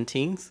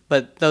 17th.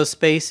 But those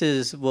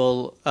spaces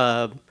will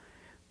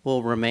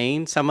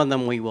remain. Some of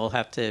them we will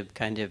have to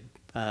kind of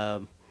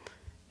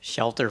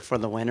shelter for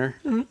the winter.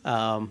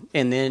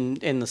 And then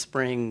in the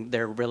spring,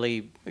 there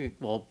really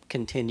will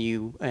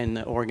continue, and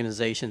the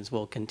organizations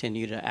will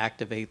continue to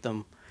activate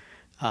them.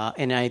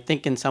 And I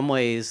think in some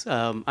ways,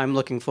 I'm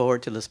looking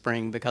forward to the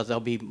spring because they'll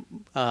be,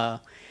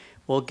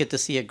 we'll get to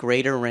see a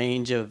greater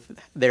range of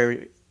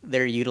their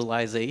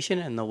utilization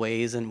and the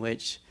ways in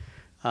which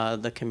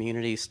the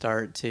communities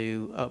start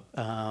to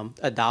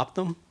adopt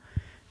them.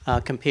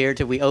 Compared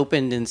to, we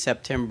opened in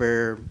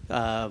September,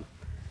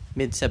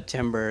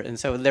 mid-September, and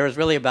so there was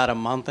really about a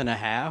month and a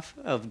half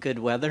of good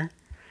weather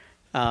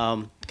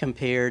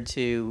compared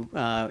to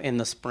in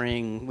the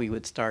spring we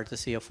would start to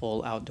see a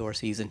full outdoor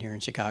season here in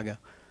Chicago.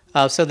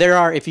 So there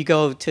are, if you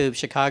go to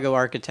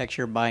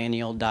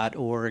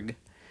chicagoarchitecturebiennial.org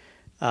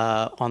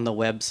on the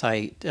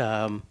website,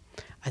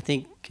 I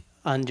think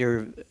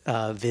under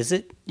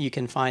visit, you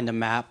can find a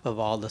map of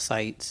all the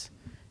sites.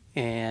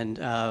 And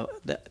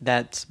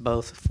that's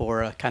both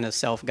for a kind of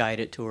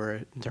self-guided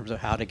tour in terms of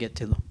how to get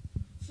to them.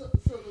 So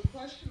the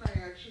question I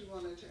actually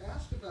wanted to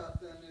ask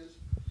about then is,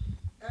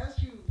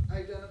 as you've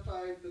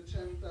identified the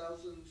 10,000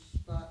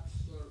 spots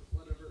or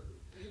whatever,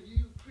 have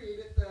you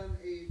created then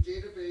a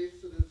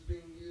database that is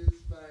being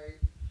used by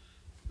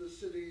the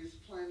city's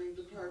planning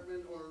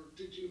department, or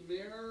did you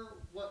mirror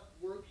what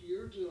work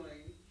you're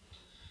doing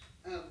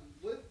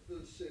with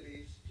the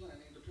city's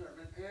planning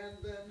department? And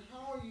then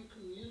how are you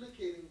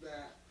communicating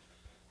that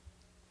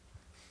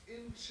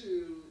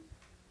into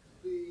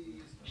the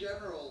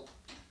general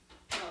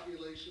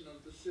population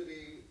of the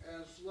city,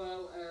 as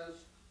well as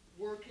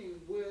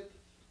working with,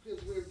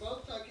 because we're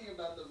both talking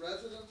about the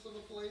residents of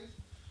a place,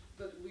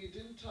 but we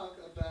didn't talk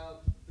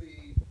about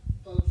the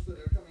folks that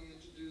are coming in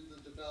to do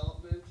the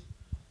development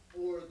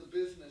or the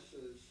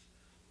businesses.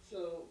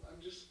 So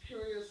I'm just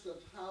curious of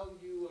how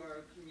you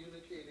are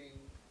communicating.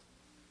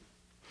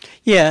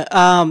 Yeah,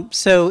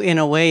 so in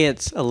a way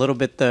it's a little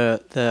bit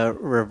the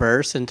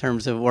reverse in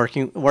terms of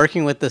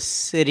working with the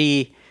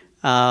city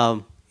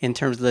in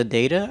terms of the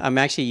data. I'm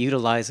actually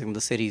utilizing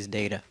the city's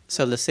data.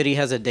 So the city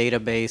has a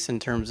database in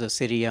terms of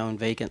city-owned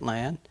vacant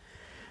land.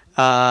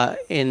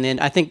 And then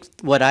I think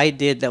what I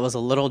did that was a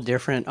little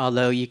different,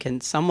 although you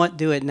can somewhat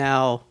do it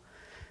now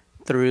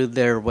through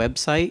their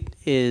website,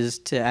 is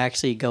to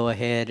actually go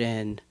ahead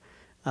and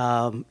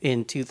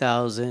in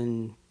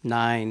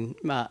 2009,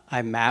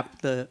 I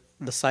mapped the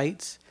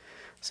sites.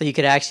 So you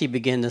could actually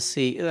begin to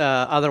see,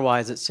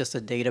 otherwise it's just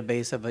a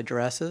database of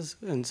addresses.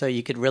 And so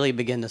you could really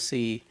begin to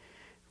see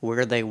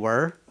where they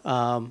were.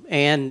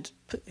 And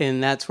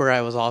that's where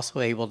I was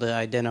also able to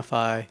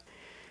identify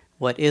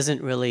what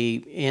isn't really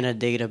in a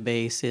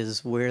database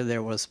is where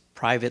there was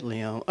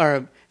privately owned,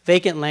 or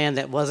vacant land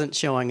that wasn't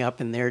showing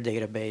up in their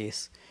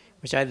database,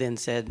 which I then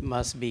said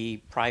must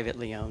be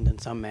privately owned in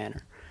some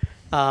manner.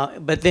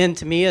 But then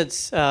to me,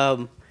 it's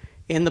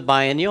in the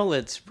biennial,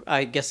 it's,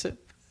 I guess,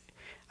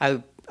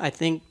 I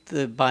think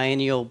the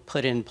biennial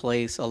put in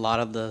place a lot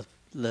of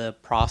the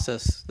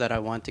process that I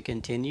want to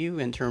continue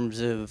in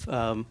terms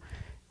of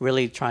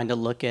really trying to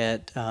look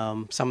at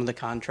some of the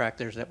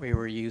contractors that we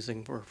were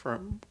using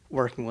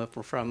working with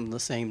were from the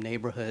same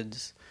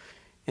neighborhoods.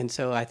 And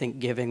so I think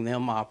giving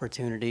them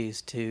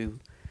opportunities to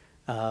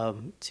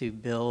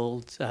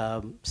build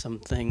some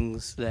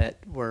things that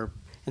were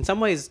in some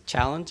ways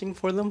challenging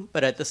for them,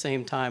 but at the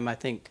same time, I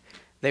think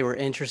they were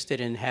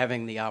interested in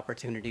having the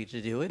opportunity to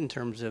do it in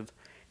terms of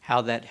how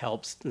that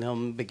helps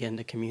them begin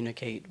to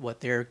communicate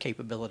what their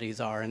capabilities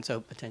are, and so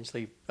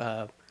potentially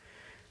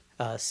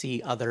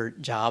see other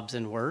jobs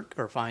in work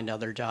or find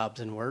other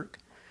jobs in work.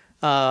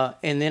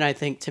 And then I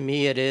think to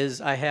me it is,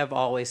 I have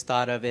always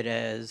thought of it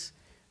as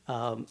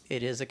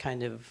it is a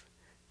kind of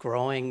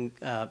growing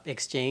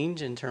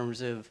exchange in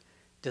terms of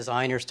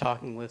designers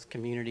talking with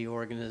community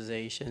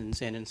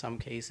organizations and in some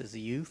cases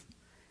youth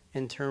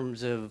in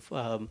terms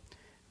of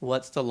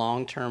what's the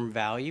long-term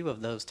value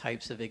of those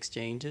types of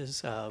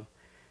exchanges,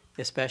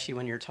 especially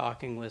when you're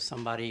talking with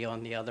somebody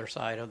on the other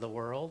side of the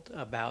world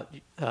about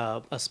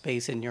a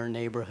space in your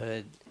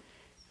neighborhood,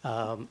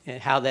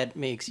 and how that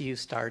makes you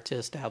start to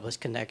establish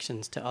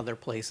connections to other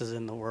places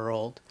in the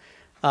world.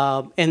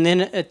 And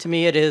then to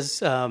me it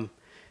is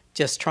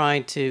just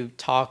trying to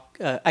talk,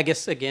 I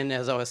guess again,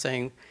 as I was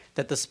saying,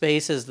 that the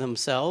spaces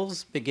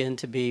themselves begin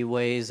to be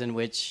ways in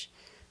which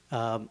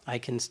I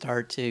can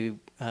start to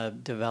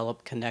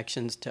develop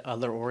connections to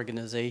other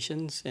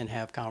organizations and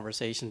have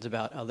conversations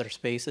about other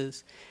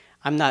spaces.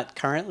 I'm not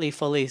currently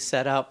fully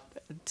set up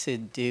to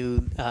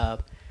do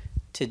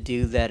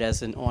that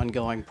as an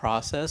ongoing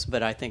process,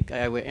 but I think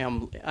I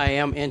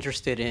am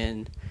interested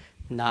in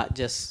not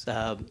just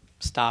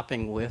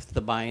stopping with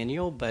the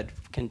biennial, but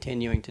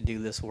continuing to do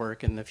this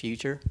work in the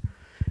future.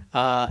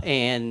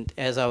 And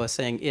as I was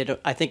saying,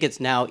 I think it's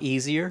now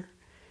easier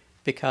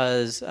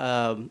because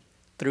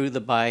through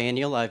the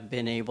biennial, I've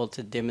been able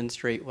to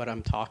demonstrate what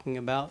I'm talking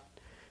about.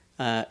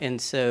 And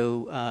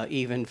so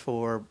even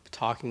for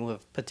talking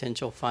with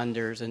potential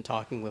funders and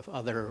talking with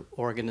other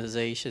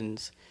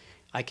organizations,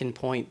 I can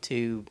point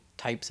to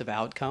types of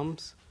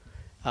outcomes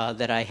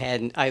that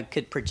I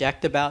could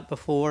project about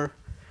before,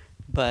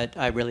 but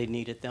I really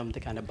needed them to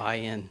kind of buy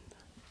in.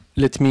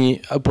 Let me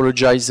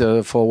apologize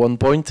for one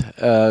point,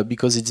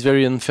 because it's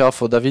very unfair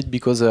for David,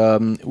 because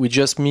we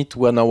just met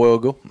 1 hour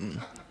ago,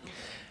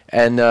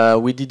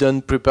 and we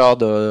didn't prepare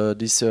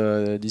this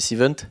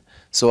event.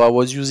 So I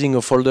was using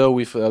a folder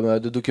with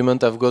the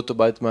document I've got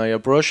about my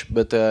approach,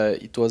 but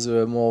it was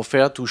more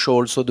fair to show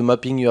also the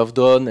mapping you have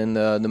done and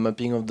the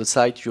mapping of the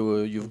site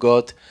you've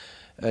got.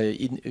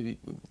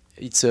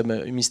 It's a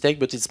mistake,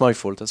 but it's my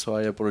fault, so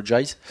I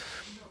apologize.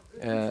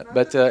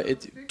 But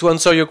to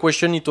answer your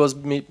question, it was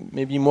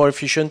maybe more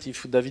efficient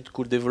if David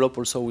could develop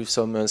also with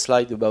some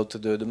slide about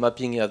the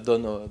mapping he had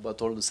done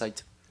about all the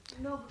sites.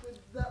 No, but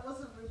that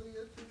wasn't really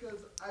it, because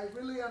I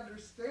really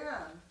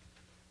understand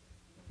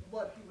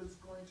what he was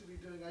going to be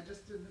doing. I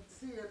just didn't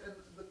see it, and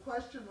the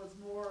question was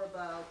more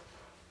about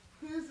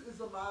his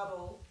is a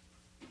model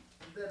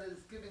that is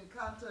giving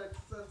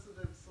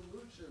context-sensitive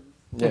solutions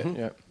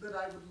that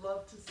I would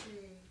love to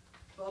see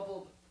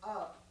bubbled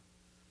up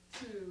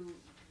to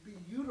be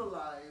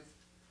utilized,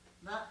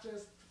 not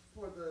just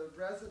for the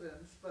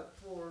residents, but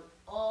for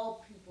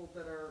all people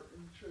that are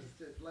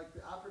interested, like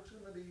the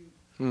opportunity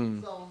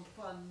zone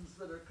funds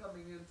that are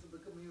coming into the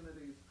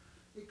communities.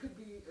 It could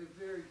be a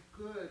very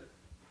good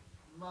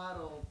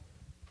model,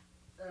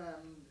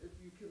 and if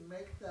you can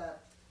make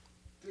that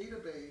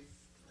database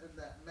and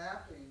that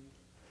mapping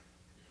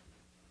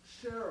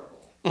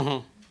shareable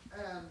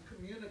and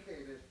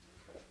communicated,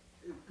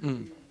 it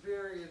could be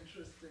very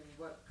interesting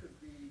what could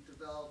be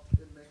developed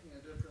in making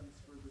a difference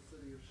for the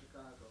city of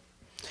Chicago.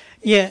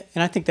 Yeah,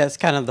 and I think that's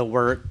kind of the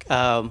work.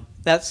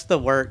 That's the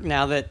work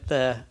now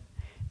that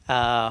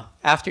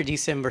after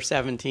December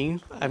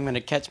 17th, I'm going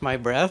to catch my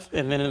breath,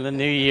 and then in the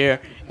new year,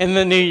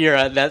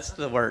 that's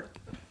the work.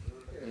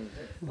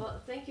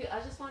 Well, thank you.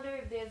 I just wonder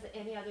if there's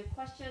any other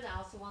question. I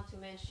also want to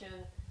mention,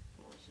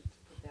 I should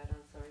put that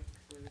on, sorry,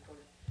 we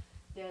recorded,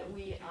 that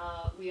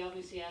we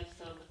obviously have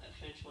some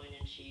French wine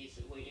and cheese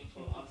waiting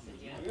for us in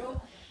the other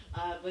room.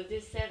 But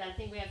this said, I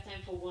think we have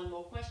time for one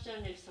more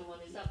question. If someone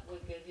is up, we'll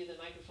give you the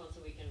microphone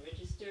so we can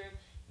register.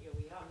 Here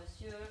we are,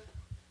 monsieur.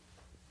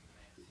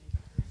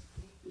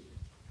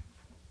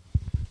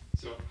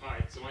 So,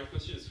 hi. So my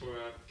question is for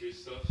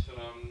Christophe.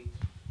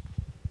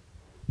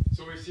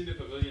 So we've seen the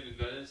pavilion in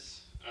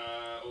Venice.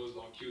 Always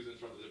long queues in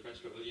front of the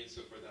French Pavilion.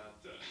 So for that,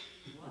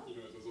 you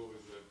know, it was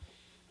always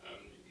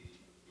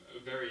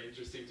very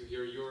interesting to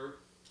hear you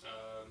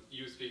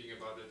speaking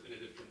about it in a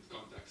different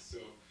context. So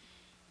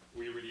I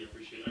really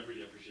appreciate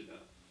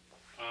that.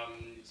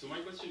 So my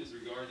question is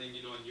regarding,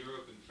 you know, in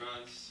Europe and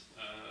France,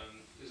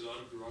 there's a lot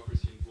of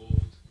bureaucracy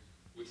involved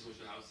with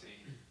social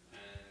housing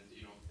and,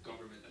 you know,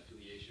 government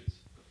affiliations.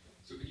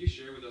 So could you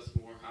share with us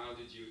more, how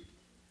did you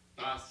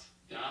pass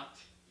that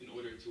in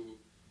order to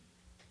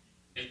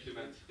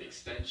implement the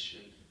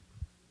extension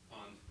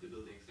on the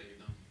buildings that you've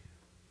done?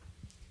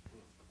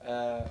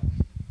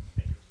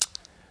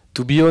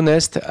 To be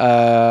honest,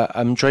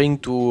 I'm trying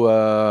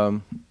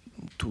to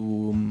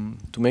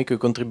make a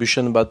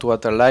contribution about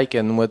what I like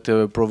and what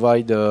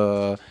provide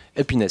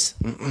happiness.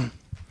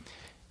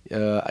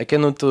 I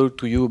cannot talk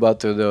to you about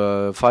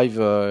the 5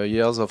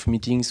 years of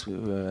meetings.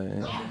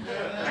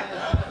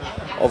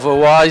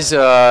 Otherwise,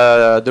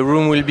 the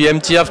room will be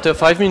empty after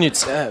 5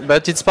 minutes.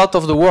 But it's part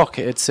of the work.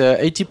 It's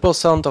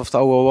 80% of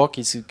our work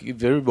is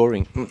very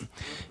boring.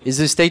 It's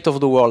the state of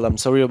the world. I'm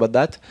sorry about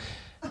that.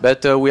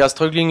 But we are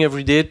struggling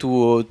every day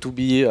to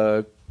be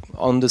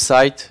on the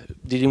site,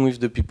 dealing with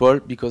the people,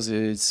 because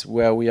it's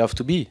where we have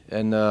to be.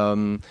 And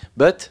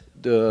but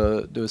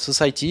the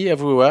society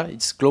everywhere,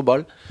 it's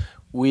global.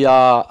 We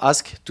are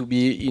asked to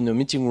be in the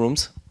meeting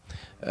rooms,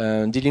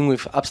 dealing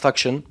with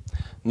abstraction,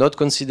 not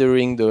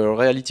considering the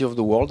reality of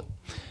the world.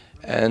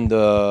 And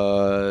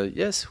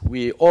yes,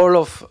 all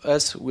of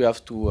us, we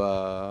have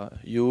to,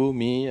 you,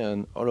 me,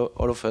 and all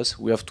of us,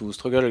 we have to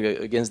struggle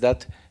against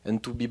that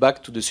and to be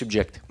back to the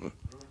subject.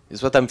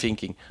 Is what I'm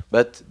thinking.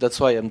 But that's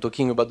why I'm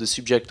talking about the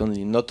subject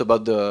only, not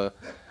about the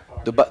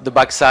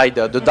backside,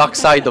 the dark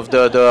side of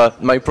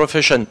my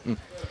profession.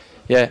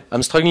 Yeah,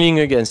 I'm struggling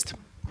against.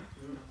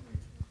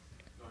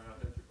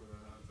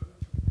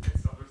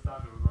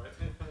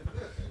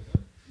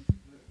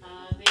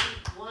 Maybe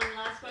one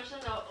last question.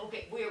 Oh,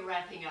 okay, we're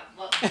wrapping up.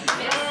 Well,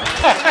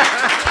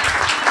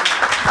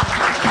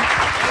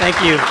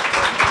 Thank you.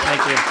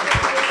 Thank you.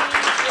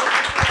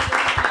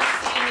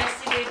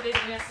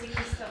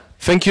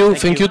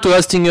 Thank you to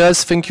hosting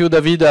us. Thank you,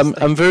 David.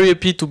 I'm very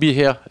happy to be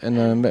here, and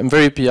I'm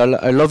very happy.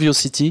 I love your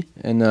city,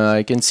 and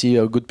I can see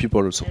good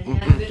people also. And you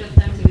have a bit of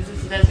time to visit,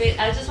 so that's great.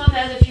 I just want to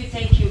add a few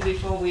thank you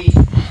before we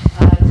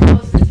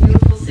close this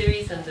beautiful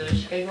series and the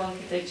Chicago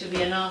Architecture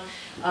Biennale.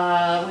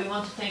 We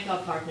want to thank our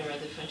partner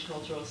at the French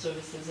Cultural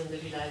Services and the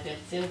Villa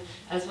Albertine,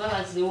 as well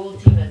as the whole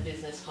team at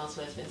Business France,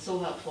 who has been so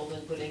helpful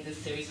in putting this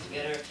series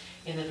together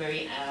in a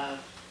very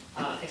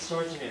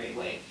extraordinary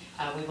way.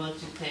 We want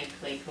to thank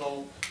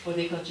Clayco for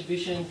their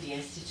contribution, the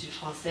Institut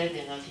Français.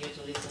 They're not here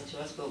to listen to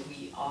us, but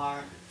we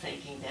are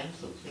thanking them,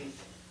 so please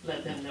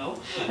let them know.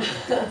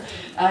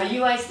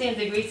 UIC and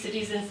the Great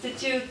Cities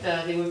Institute,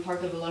 they were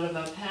part of a lot of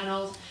our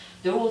panels.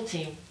 The whole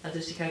team at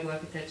the Chicago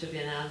Architecture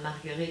Biennale,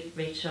 Marguerite,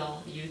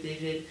 Rachel, you,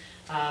 David,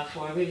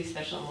 for a really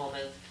special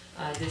moment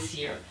this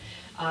year.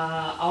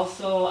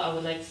 Also, I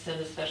would like to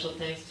send a special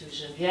thanks to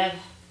Geneviève,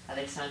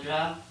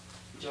 Alexandra,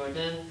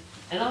 Jordan,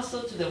 and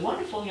also to the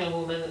wonderful young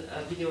woman,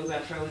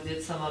 videographer, who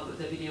did some of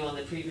the video on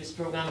the previous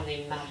program,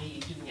 named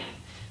Mérignac.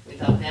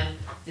 Without them,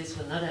 this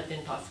would not have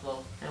been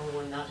possible, and we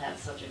would not have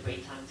such a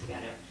great time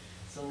together.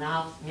 So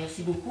now,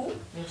 merci beaucoup,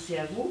 merci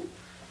à vous,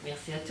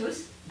 merci à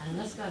tous, and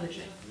let's go have a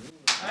drink.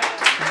 All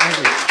right.